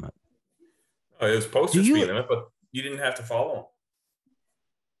speed limit. Oh, it was posted speed limit, but you didn't have to follow them.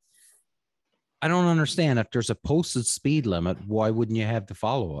 I don't understand. If there's a posted speed limit, why wouldn't you have to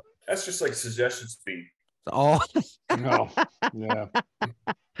follow it? That's just like suggested speed. Oh, no, yeah.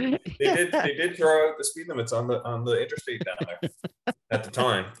 They did throw out the speed limits on the interstate down there at the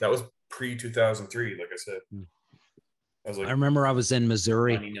time. That was pre-2003, like I said. I remember I was in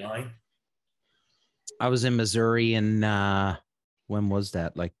Missouri. 99. I was in Missouri in when was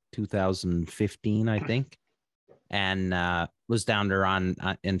that? Like 2015, I think. And was down there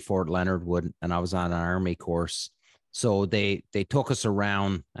in Fort Leonard Wood, and I was on an Army course. So they took us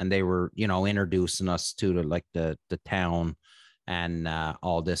around, and they were, introducing us to the town and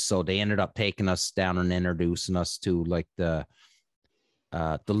all this. So they ended up taking us down and introducing us to like the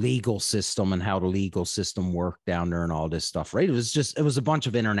legal system and how the legal system worked down there and all this stuff, right? It was a bunch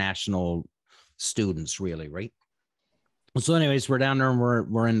of international students, really, right? So anyways, we're down there and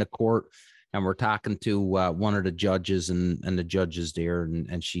we're in the court, and we're talking to one of the judges, and the judge is there,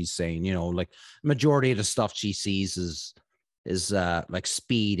 and she's saying, like majority of the stuff she sees is like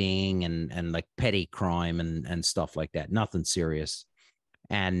speeding and like petty crime and stuff like that. Nothing serious.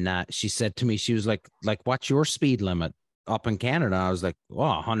 And she said to me, she was like, what's your speed limit up in Canada? I was like,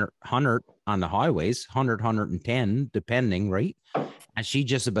 well, 100 on the highways, 110, depending, right? And she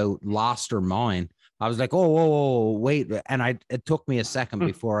just about lost her mind. I was like, oh, wait. And it took me a second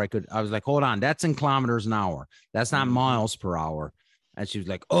before I was like, hold on, that's in kilometers an hour. That's not miles per hour. And she was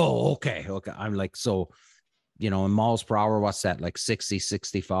like, oh, okay. I'm like, so, in miles per hour, what's that? Like 60,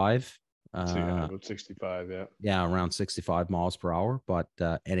 65? About 65, yeah. Yeah, around 65 miles per hour. But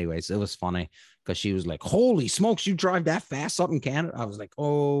anyways, it was funny because she was like, holy smokes, you drive that fast up in Canada? I was like,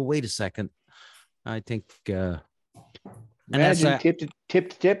 oh, wait a second. I think... Imagine tip to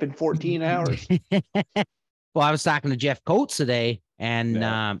tip in 14 hours. Well, I was talking to Jeff Coates today,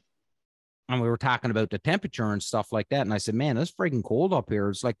 and we were talking about the temperature and stuff like that. And I said, man, it's freaking cold up here.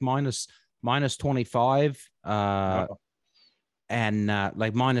 It's like minus 25, and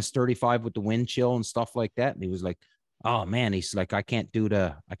like minus 35 with the wind chill and stuff like that. And he was like, oh man, he's like, I can't do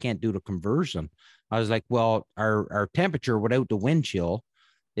the conversion. I was like, well, our temperature without the wind chill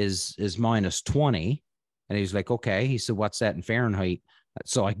is minus 20. And he was like, okay. He said, what's that in Fahrenheit?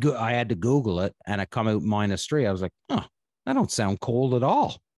 So I had to Google it, and it come out -3. I was like, oh, that don't sound cold at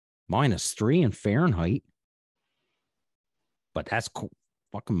all. -3 in Fahrenheit. But that's cool.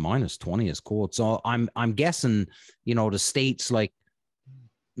 Fucking -20 is cold. So I'm guessing, the states like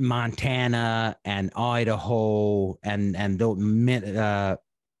Montana and Idaho and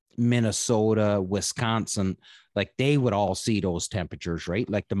Minnesota, Wisconsin, like they would all see those temperatures, right?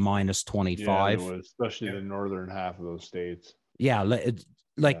 Like the -25. Yeah, especially the northern half of those states. Yeah,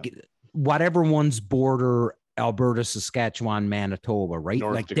 whatever one's border Alberta, Saskatchewan, Manitoba, right?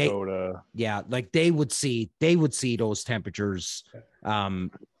 North like Dakota. They would see those temperatures.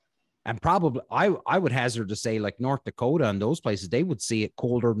 And probably I would hazard to say like North Dakota and those places, they would see it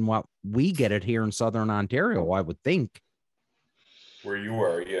colder than what we get it here in Southern Ontario, I would think. Where you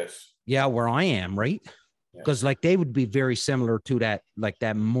are, yes. Yeah, where I am, right? Because like they would be very similar to that, like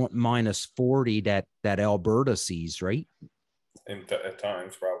that -40 that Alberta sees, right? At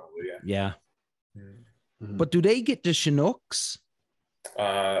times, probably, yeah. Yeah. Mm-hmm. But do they get the Chinooks?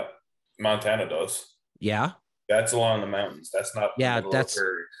 Montana does. Yeah. That's along the mountains. That's not. Yeah, that's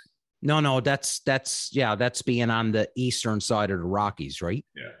no. That's being on the eastern side of the Rockies, right?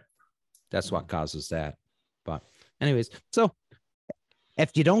 Yeah. That's what causes that. But anyways, so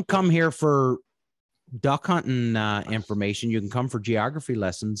if you don't come here for duck hunting information, you can come for geography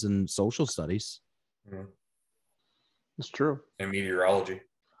lessons and social studies. Mm-hmm. It's true. And meteorology.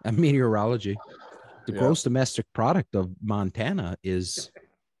 The gross domestic product of Montana is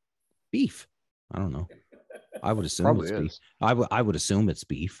beef. I don't know. I would assume Probably it's is. beef. I would assume it's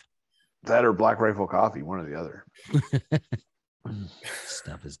beef. That or Black Rifle Coffee, one or the other.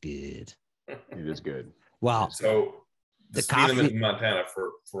 Stuff is good. It is good. Wow. So the speed limit in Montana,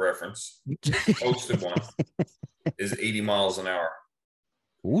 for reference, posted one is 80 miles an hour.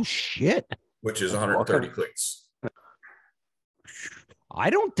 Oh shit. which is 130 clicks. I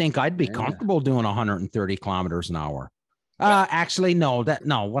don't think I'd be comfortable doing 130 kilometers an hour. Actually, no.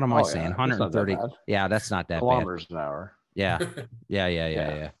 What am I saying? 130. Yeah, that's not that kilometers an hour. Yeah.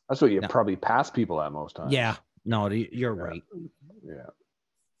 Yeah. That's what you probably pass people at most times. Yeah. No, you're right. Yeah.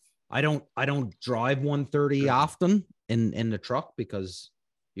 I don't drive 130 often in the truck because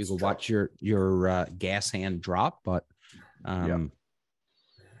you can watch your gas hand drop, but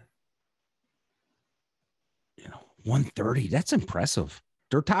 130, that's impressive.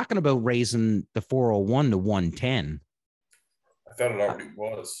 They're talking about raising the 401 to 110. I thought it already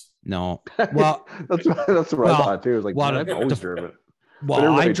was. No. Well, that's what I thought too. It's like, I've always driven it.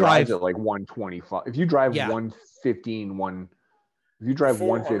 Well, I drive at like 125. If you drive 115, if you drive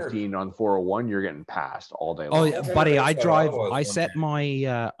 115 on 401, you're getting passed all day long. Oh, yeah, buddy, I set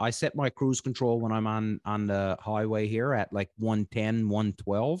my cruise control when I'm on the highway here at like 110,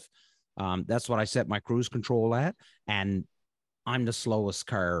 112. That's what I set my cruise control at. And I'm the slowest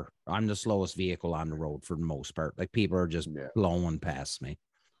vehicle on the road for the most part. Like people are just blowing past me.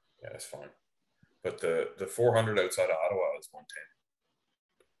 Yeah, that's fine. But the 400 outside of Ottawa is 110.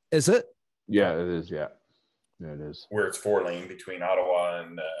 Is it? Yeah, it is. Yeah, it is. Where it's 4-lane between Ottawa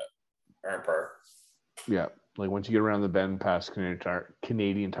and Iron Park. Yeah, like once you get around the bend past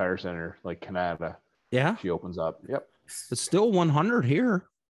Canadian Tire Center, like Canada. Yeah, she opens up. Yep. It's still 100 here.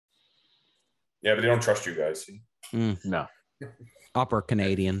 Yeah, but they don't trust you guys. See? No. Upper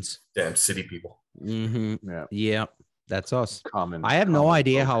Canadians. Damn city people. Mm-hmm. Yeah. Yeah. That's us. I have no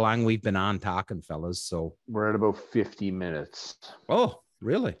idea how long we've been on talking, fellas. So we're at about 50 minutes. Oh,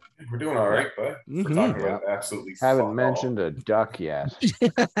 really? We're doing all right, but we're talking about absolutely. Haven't mentioned a duck yet.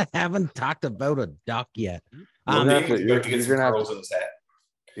 Haven't talked about a duck yet. You're gonna have to. Yeah, you're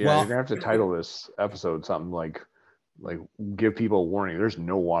gonna have to title this episode something like give people a warning. There's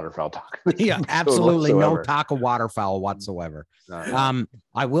no waterfowl talk. Yeah, absolutely no talk of waterfowl whatsoever.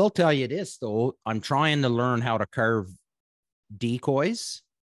 I will tell you this though. I'm trying to learn how to carve decoys.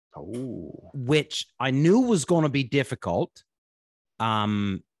 Which I knew was going to be difficult.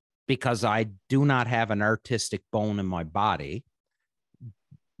 Because I do not have an artistic bone in my body.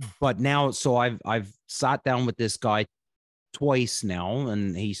 But now, so I've sat down with this guy twice now,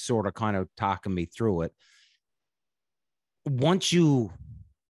 and he's sort of kind of talking me through it. Once you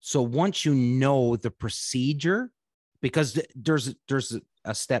know the procedure, because there's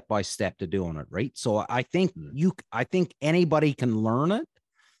a step-by-step to doing it, right? So I think anybody can learn it.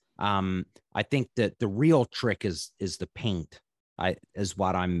 I think that the real trick is the paint. Is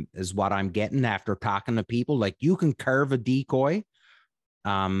what I'm getting after talking to people. Like you can carve a decoy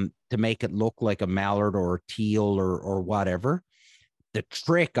to make it look like a mallard or a teal or whatever. The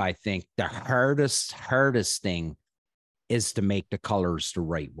trick, I think, the hardest thing is to make the colors the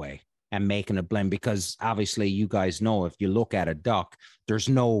right way and making a blend, because obviously you guys know if you look at a duck, there's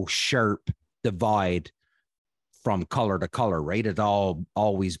no sharp divide from color to color, right? It all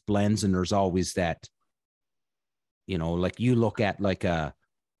always blends, and there's always that, like you look at like a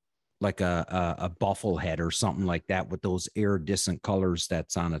buffle head or something like that with those iridescent colors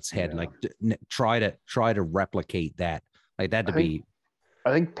that's on its head. Like try to replicate that. Like that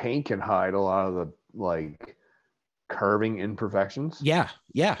I think paint can hide a lot of the like carving imperfections. Yeah.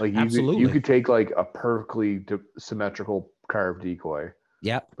 Like absolutely. You could take like a perfectly symmetrical carved decoy.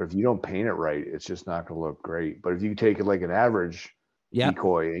 Yeah. But if you don't paint it right, it's just not going to look great. But if you take it like an average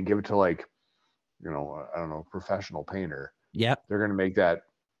decoy and give it to like, I don't know, professional painter. Yeah. They're going to make that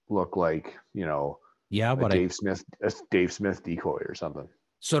look like, but Dave Smith decoy or something.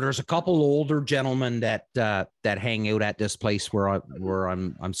 So there's a couple older gentlemen that hang out at this place where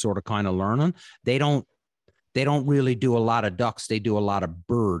I'm sort of kind of learning. They don't really do a lot of ducks. They do a lot of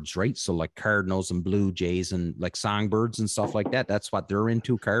birds, right? So like cardinals and blue jays and like songbirds and stuff like that. That's what they're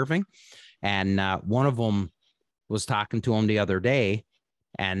into carving. And one of them was talking to him the other day,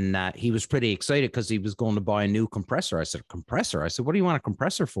 and he was pretty excited because he was going to buy a new compressor. I said, compressor? I said, what do you want a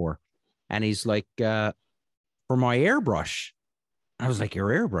compressor for? And he's like, for my airbrush. I was like, your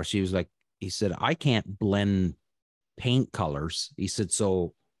airbrush? He said, I can't blend paint colors. He said,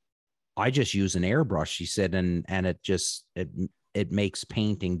 so I just use an airbrush. He said, and it makes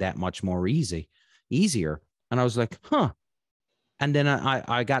painting that much more easier. And I was like, huh. And then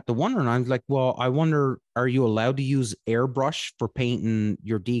I got to wondering, I was like, well, I wonder, are you allowed to use airbrush for painting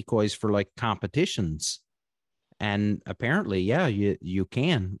your decoys for like competitions? And apparently, yeah, you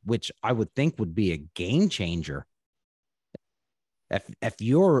can, which I would think would be a game changer. If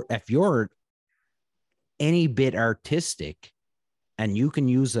you're any bit artistic and you can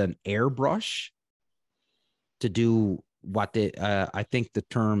use an airbrush to do what they I think the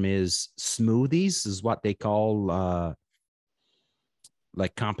term is smoothies is what they call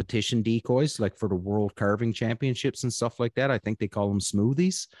like competition decoys, like for the World Carving Championships and stuff like that. I think they call them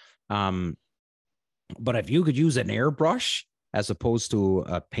smoothies. But if you could use an airbrush as opposed to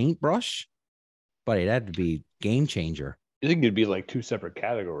a paintbrush, buddy, that'd be game changer. I think it'd be like two separate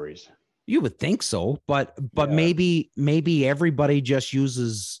categories. You would think so, but Yeah. maybe everybody just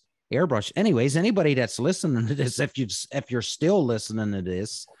uses airbrush. Anyways, anybody that's listening to this, if you're still listening to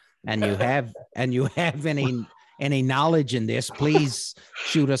this and you have any knowledge in this, please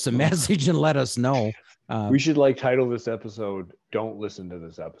shoot us a message and let us know. We should like title this episode "Don't Listen to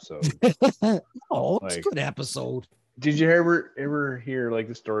This Episode." Oh, it's a Like- good episode. Did you ever hear like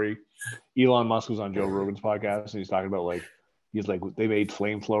the story? Elon Musk was on Joe Rogan's podcast and he's talking about like they made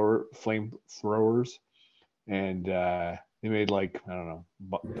flamethrowers, and they made like I don't know,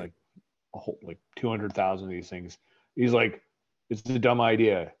 like a whole like 200,000 of these things. He's like, it's a dumb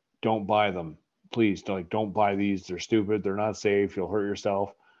idea. Don't buy them, please. Don't buy these. They're stupid. They're not safe. You'll hurt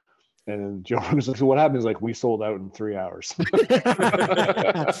yourself. And then Joe Rogan's like, so what happened is like we sold out in 3 hours.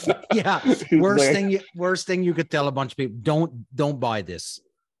 Yeah, He's like- worst thing you could tell a bunch of people: don't buy this.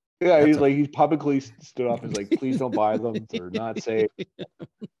 Yeah, he publicly stood up and was like, please don't buy them. They're not safe. He's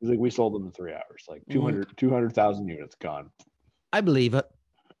like, we sold them in 3 hours, like 200,000 units gone. I believe it.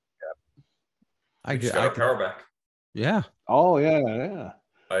 I just got our power back. Yeah. Oh yeah.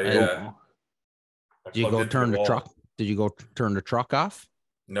 I Did you plugged go into turn the wall. truck? Did you go turn the truck off?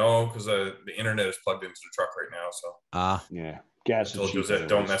 No, because the internet is plugged into the truck right now. So Yeah. I Gas is told cheap Josette,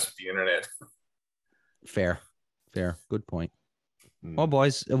 don't anyways. mess with the internet. Fair. Good point. Mm. Well,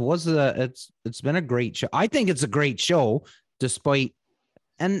 boys, it's been a great show. I think it's a great show, despite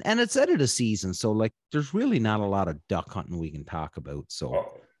and it's ended a season, so like there's really not a lot of duck hunting we can talk about.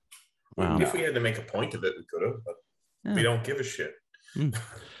 So If we had to make a point of it, we could have, but we Yeah. don't give a shit.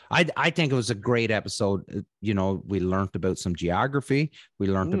 I think it was a great episode. You know, we learned about some geography. We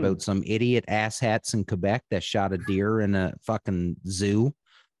learned about some idiot asshats in Quebec that shot a deer in a fucking zoo.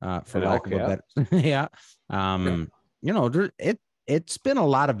 For An lack of elk, a better, yeah. You know, it's been a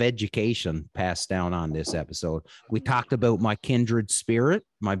lot of education passed down on this episode. We talked about my kindred spirit,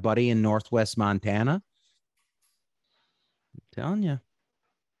 my buddy in Northwest Montana. I'm telling you.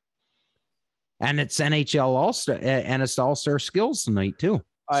 And it's NHL All-Star and it's All-Star Skills tonight too.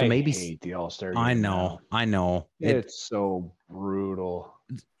 So I maybe hate the All-Star. I game know. now. It, It's so brutal.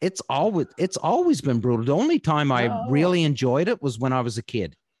 it's always been brutal. The only time I No. really enjoyed it was when I was a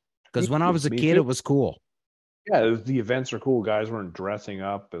kid. Because when I was a Me kid, too. it was cool. Yeah, the events are cool. Guys weren't dressing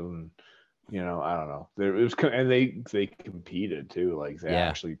up, and you know, I don't know. It was, and they competed too. Like they Yeah.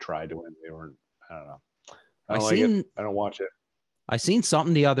 actually tried to win. They weren't. I don't know. I I don't like it. seen I don't watch it. I seen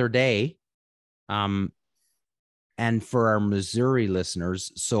something the other day. And for our Missouri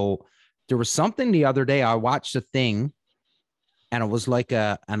listeners, so there was something the other day. I watched a thing, and it was like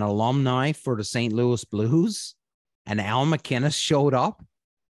an alumni for the St. Louis Blues, and Al McInnes showed up,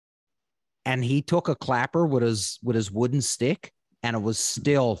 and he took a clapper with his wooden stick, and it was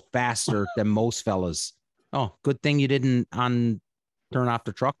still faster than most fellas. Oh, good thing you didn't turn off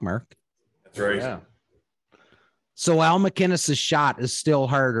the truck, Mark. That's right. Yeah. So Al McInnes' shot is still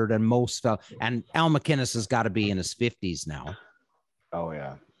harder than most fellas, and Al McInnes has got to be in his 50s now, Oh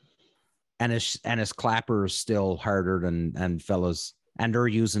yeah. and his clapper is still harder than fellas, and they're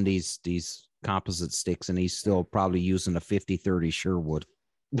using these composite sticks, and he's still probably using a 50-30 Sherwood.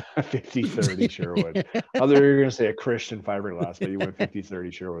 50-30 Sherwood. I thought you were gonna say a Christian fiberglass, but you went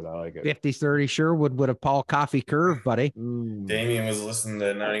 50-30 Sherwood. I like it. 50-30 Sherwood with a Paul Coffey curve, buddy. Mm, Damien was listening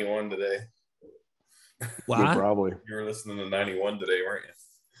to 91 today. What? probably. You were listening to 91 today, weren't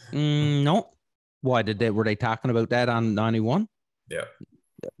you? No. Why were they talking about that on 91? Yeah.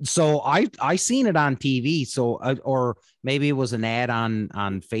 So I seen it on TV. So or maybe it was an ad on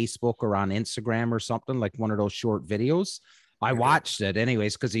Facebook or on Instagram or something, like one of those short videos. I watched it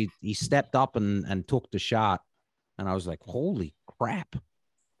anyways because he stepped up and took the shot, and I was like, holy crap,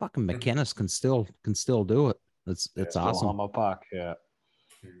 fucking McInnes can still do it. It's Still awesome. on my puck. Yeah.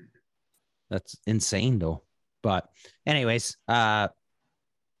 That's insane though. But anyways, I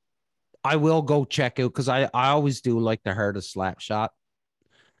will go check out because I always do like the hardest slap shot.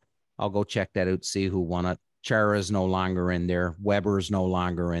 I'll go check that out, see who won it. Chara is no longer in there. Weber is no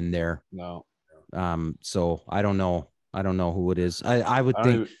longer in there. No. So I don't know who it is. I would I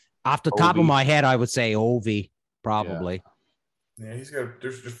don't think even- off the top of Ovi. my head, I would say Ovi probably. Yeah,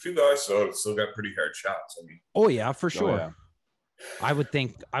 there's a few guys still got pretty hard shots. I mean, Oh yeah, for Oh, sure. yeah. I would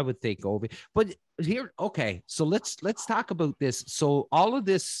think Ovi. But here, okay, so let's talk about this. So all of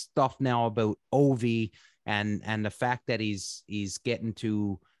this stuff now about Ovi and the fact that he's getting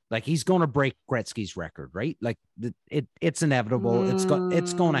to, like, he's going to break Gretzky's record, right? Like it's inevitable. It's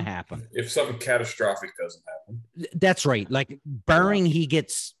going to happen. If something catastrophic doesn't happen. That's right. Like, barring he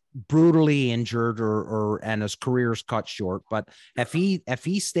gets brutally injured or and his career's cut short, but if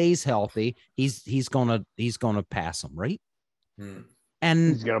he stays healthy, he's gonna pass him, right? And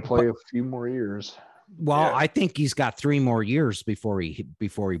he's got to play a few more years. Well, yeah. I think he's got 3 more years before he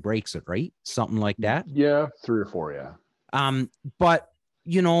breaks it, right? Something like that. Yeah, 3 or 4, yeah. But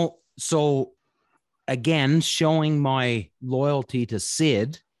so again, showing my loyalty to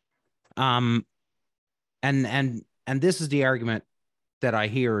Sid, and this is the argument that I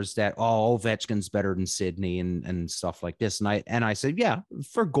hear, is that, oh, Ovechkin's better than Sidney and stuff like this. And I said, yeah,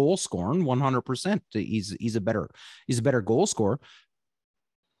 for goal scoring, 100%, he's a better goal scorer.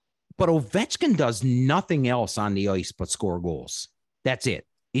 But Ovechkin does nothing else on the ice but score goals. That's it.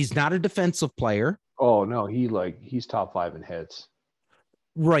 He's not a defensive player. Oh no, he's top 5 in hits.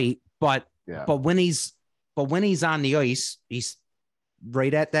 Right, but yeah. But when he's on the ice, he's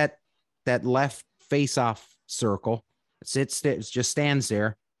right at that left face-off circle. Sits there, just stands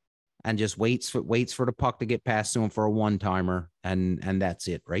there, and just waits for the puck to get past to him for a one-timer, and that's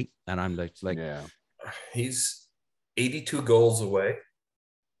it, right? And I'm like, yeah, he's 82 goals away.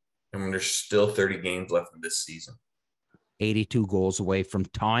 And there's still 30 games left in this season. 82 goals away from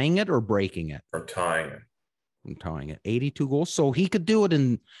tying it or breaking it? From tying it. From tying it. 82 goals. So he could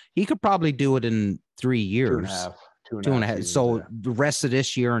probably do it in 3 years. 2.5 seasons, so yeah. The rest of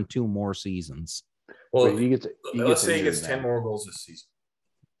this year and 2 more seasons. Well, let's say he gets 10 more goals this season.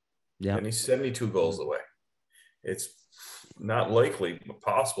 Yeah. And he's 72 goals away. It's not likely, but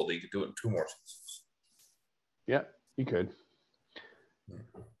possible that he could do it in 2 more seasons. Yeah, he could.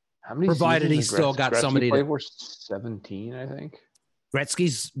 How many? Provided he's still got somebody to play for. 17, I think.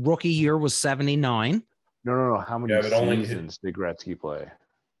 Gretzky's rookie year was 79. No. How many seasons did Gretzky play?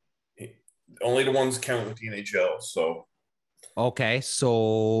 Only the ones count with the NHL. So. Okay,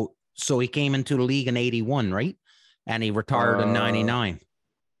 so he came into the league in 81, right? And he retired in 99.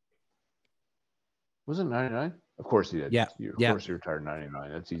 Was it 99? Of course he did. Yeah. Of course he retired in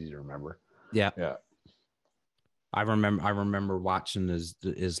 99. That's easy to remember. Yeah. Yeah. I remember watching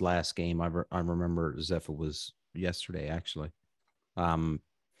his last game. I remember as if it was yesterday, actually.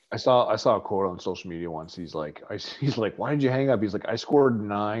 I saw a quote on social media once. He's like, why did you hang up? He's like, I scored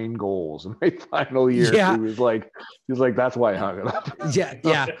 9 goals in my final year. Yeah. He was like, that's why I hung it up.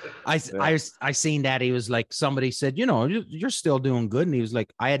 Yeah. I seen that. He was like, somebody said, you're still doing good. And he was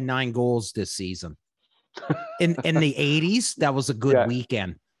like, I had 9 goals this season. In the 80s, that was a good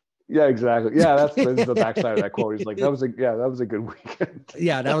weekend. Yeah, exactly. Yeah, that's the backside of that quote. He's like, that was a good weekend.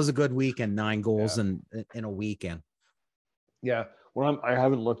 Yeah, that was a good weekend. 9 goals in a weekend. Yeah. Well, I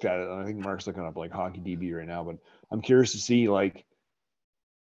haven't looked at it. And I think Mark's looking up like Hockey DB right now, but I'm curious to see like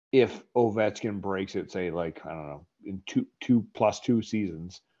if Ovechkin breaks it, say like, I don't know, in 2+2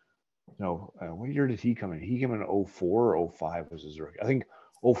 seasons. No, what year did he come in? He came in 04 or 05 was his rookie. I think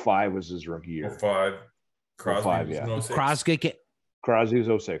 05 was his rookie year. 05. Crosby 05, was yeah. 06. Crosby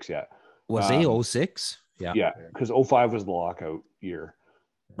was 06, yeah. Was he 06? Yeah. Yeah, because 05 was the lockout year.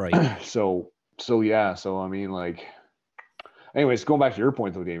 Right. So I mean, like, anyways, going back to your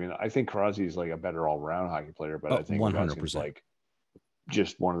point though, Damien, I think Crosby is like a better all-around hockey player, but I think 100% like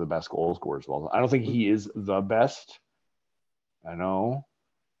just one of the best goal scorers of all time. I don't think he is the best. I know.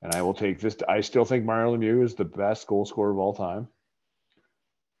 And I will take this. I still think Mario Lemieux is the best goal scorer of all time.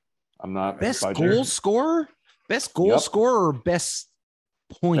 I'm not best goal scorer? Best goal scorer or best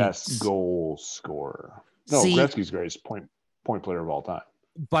points? Best goal scorer. No, Gretzky's greatest point player of all time.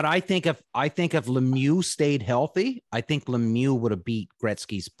 But I think if Lemieux stayed healthy, I think Lemieux would have beat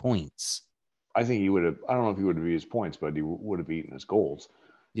Gretzky's points. I think he would have. I don't know if he would have beat his points, but he would have beaten his goals.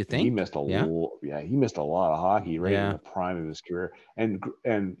 You think? He missed he missed a lot of hockey right in the prime of his career. And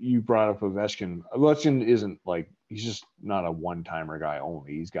you brought up Ovechkin. Ovechkin isn't like, he's just not a one-timer guy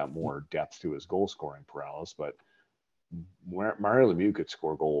only. He's got more depth to his goal scoring prowess. But Mario Lemieux could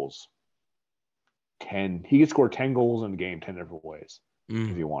score goals 10. He could score 10 goals in a game 10 different ways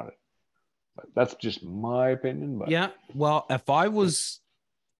if he wanted. But that's just my opinion. But yeah, well, if I was,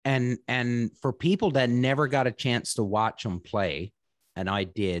 and for people that never got a chance to watch him play, and I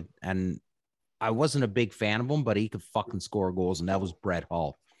did, and I wasn't a big fan of him, but he could fucking score goals, and that was Brett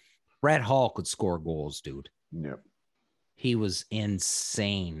Hull. Brett Hull could score goals, dude. Yep. He was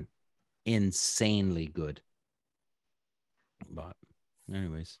insanely good. But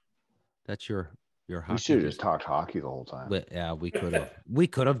anyways, that's your hockey. We should have just talked hockey the whole time. But yeah, we could have. We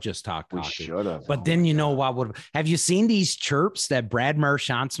could have just talked hockey. We should have. But then you know what would have you seen these chirps that Brad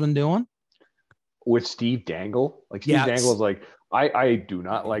Marchand's been doing? with Steve Dangle. Like Steve Yeah, Dangle is like, I do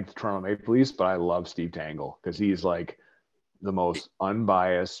not like the Toronto Maple Leafs, but I love Steve Dangle because he's like the most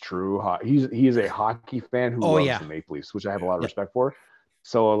unbiased, true. He is a hockey fan who loves the Maple Leafs, which I have a lot of respect for.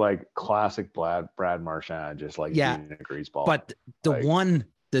 So like classic Brad Marchand, just like being a greaseball. But the like, one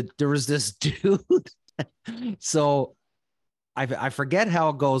that there was this dude. So I forget how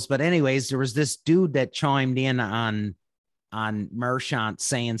it goes, but anyways, there was this dude that chimed in on Marchand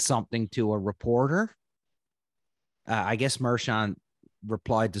saying something to a reporter. I guess Marchand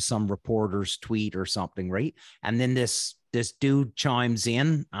replied to some reporter's tweet or something, right? And then this dude chimes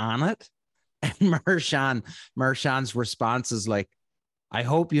in on it, and Marchand's response is like, "I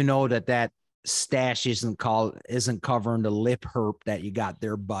hope you know that stash isn't covering the lip herp that you got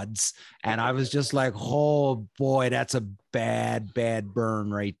there, buds." And I was just like, "Oh boy, that's a bad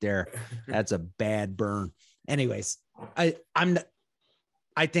burn right there. That's a bad burn." Anyways, I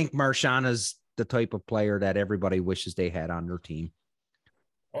think Marchand is the type of player that everybody wishes they had on their team.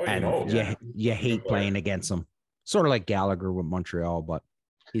 Oh, you hate playing against him. Sort of like Gallagher with Montreal, but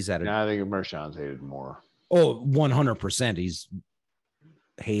he's at it. I think Marchand's hated more. Oh, 100%. He's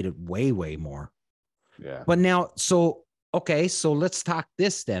hated way more. Yeah. But now, so let's talk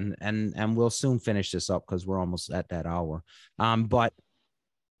this then, and we'll soon finish this up because we're almost at that hour. But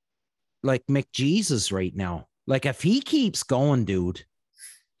like McJesus right now, like if he keeps going, dude,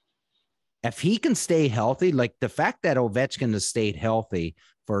 if he can stay healthy, like the fact that Ovechkin has stayed healthy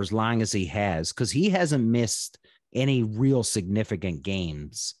for as long as he has, because he hasn't missed any real significant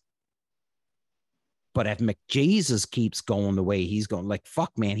games. But if McJesus keeps going the way he's going, like,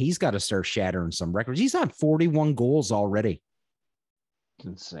 fuck, man, he's got to start shattering some records. He's on 41 goals already. It's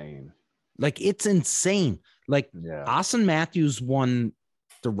insane. Like, it's insane. Like, yeah. Austin Matthews won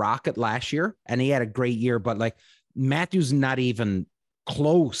the Rocket last year, and he had a great year. But, like, Matthews not even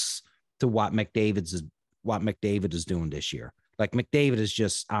close to what McDavid is doing this year. Like, McDavid is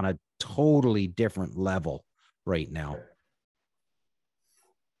just on a totally different level right now.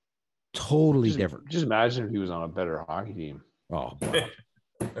 Totally different. Just imagine if he was on a better hockey team. Oh, boy.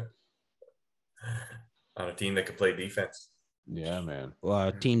 On a team that could play defense. Yeah, man. Well,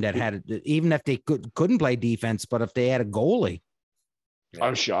 a team that had, even if they couldn't play defense, but if they had a goalie. Yeah.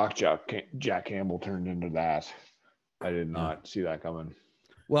 I'm shocked Jack Campbell turned into that. I did not see that coming.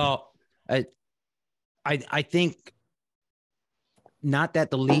 Well, I think not that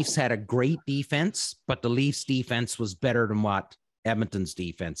the Leafs had a great defense, but the Leafs defense was better than what Edmonton's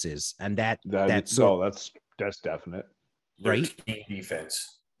defense is. And that's definite. Right? Their team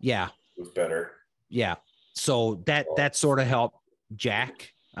defense. Yeah. Was better. Yeah. So that sort of helped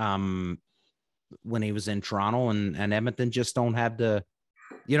Jack when he was in Toronto, and Edmonton just don't have the,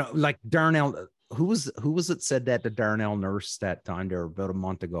 like Darnell. Who was it said that to Darnell Nurse that time there about a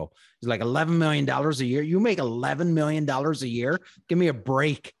month ago? He's like $11 million a year. You make $11 million a year. Give me a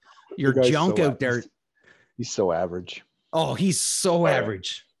break. You're junk out there. He's so average. Oh, he's so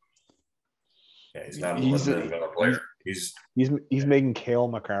average. Yeah, he's not a player. He's making Cale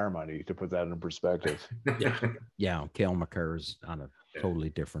Makar money, to put that in perspective. Yeah. Cale Makar is on a totally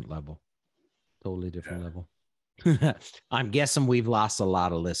different level. Totally different level. I'm guessing we've lost a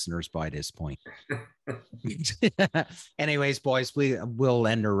lot of listeners by this point. Anyways, boys, we'll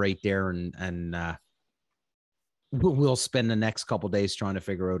end her right there, and we'll spend the next couple of days trying to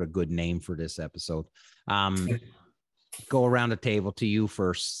figure out a good name for this episode. Go around the table to you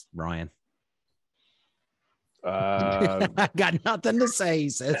first, Ryan. I got nothing to say,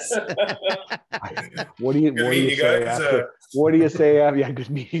 sis. What do you say after? What do you say after? Yeah,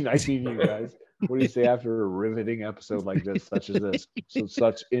 good meeting. Nice meeting you guys. What do you say after a riveting episode like this, such as this? So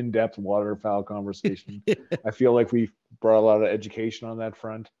such in-depth waterfowl conversation. I feel like we brought a lot of education on that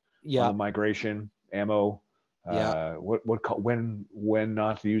front. Yeah. Migration, ammo. When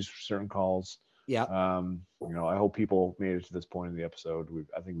not to use certain calls. Yeah. I hope people made it to this point in the episode.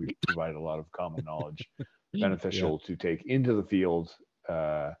 I think we've provided a lot of common knowledge, beneficial to take into the field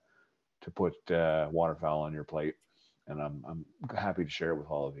to put waterfowl on your plate. And I'm happy to share it with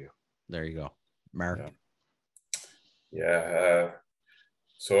all of you. There you go. Mark. Yeah.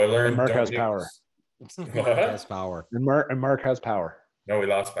 So I learned Mark has power. Mark has power. And Mark has power. No, we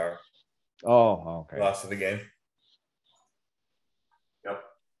lost power. Oh, okay. Lost of the game. Yep.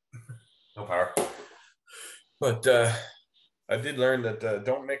 No power. But I did learn that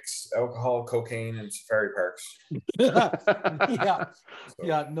don't mix alcohol, cocaine, and safari parks.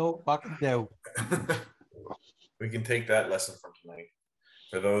 Yeah, no fucking doubt. We can take that lesson from tonight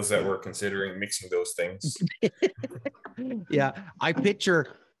for those that were considering mixing those things. Yeah, I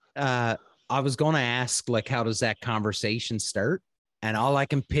picture. I was going to ask, like, how does that conversation start? And all I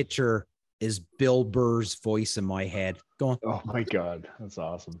can picture is Bill Burr's voice in my head going, Oh my God. That's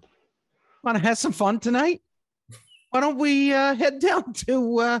awesome. want to have some fun tonight? Why don't we head down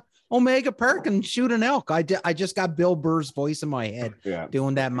to Omega Park and shoot an elk? I just got Bill Burr's voice in my head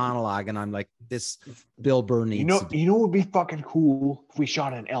doing that monologue, and I'm like, this Bill Burr needs to do. You know what would be fucking cool if we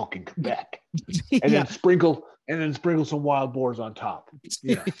shot an elk in Quebec and then sprinkle some wild boars on top.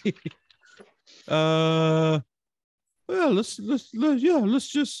 Yeah. Well, let's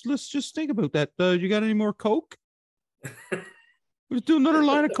just think about that. You got any more Coke? Let's do another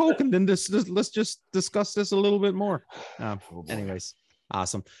line of Coke, and then let's just discuss this a little bit more. Anyways,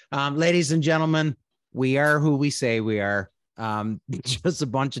 awesome. Ladies and gentlemen, we are who we say we are. Just a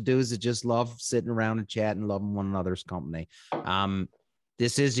bunch of dudes that just love sitting around and chatting, loving one another's company.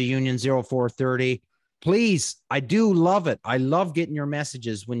 This is the Union 0430. Please, I do love it. I love getting your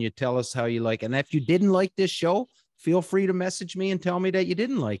messages when you tell us how you like it. And if you didn't like this show, feel free to message me and tell me that you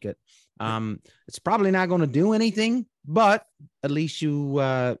didn't like it. It's probably not going to do anything, but at least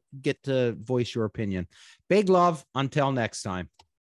you get to voice your opinion. Big love. Until next time.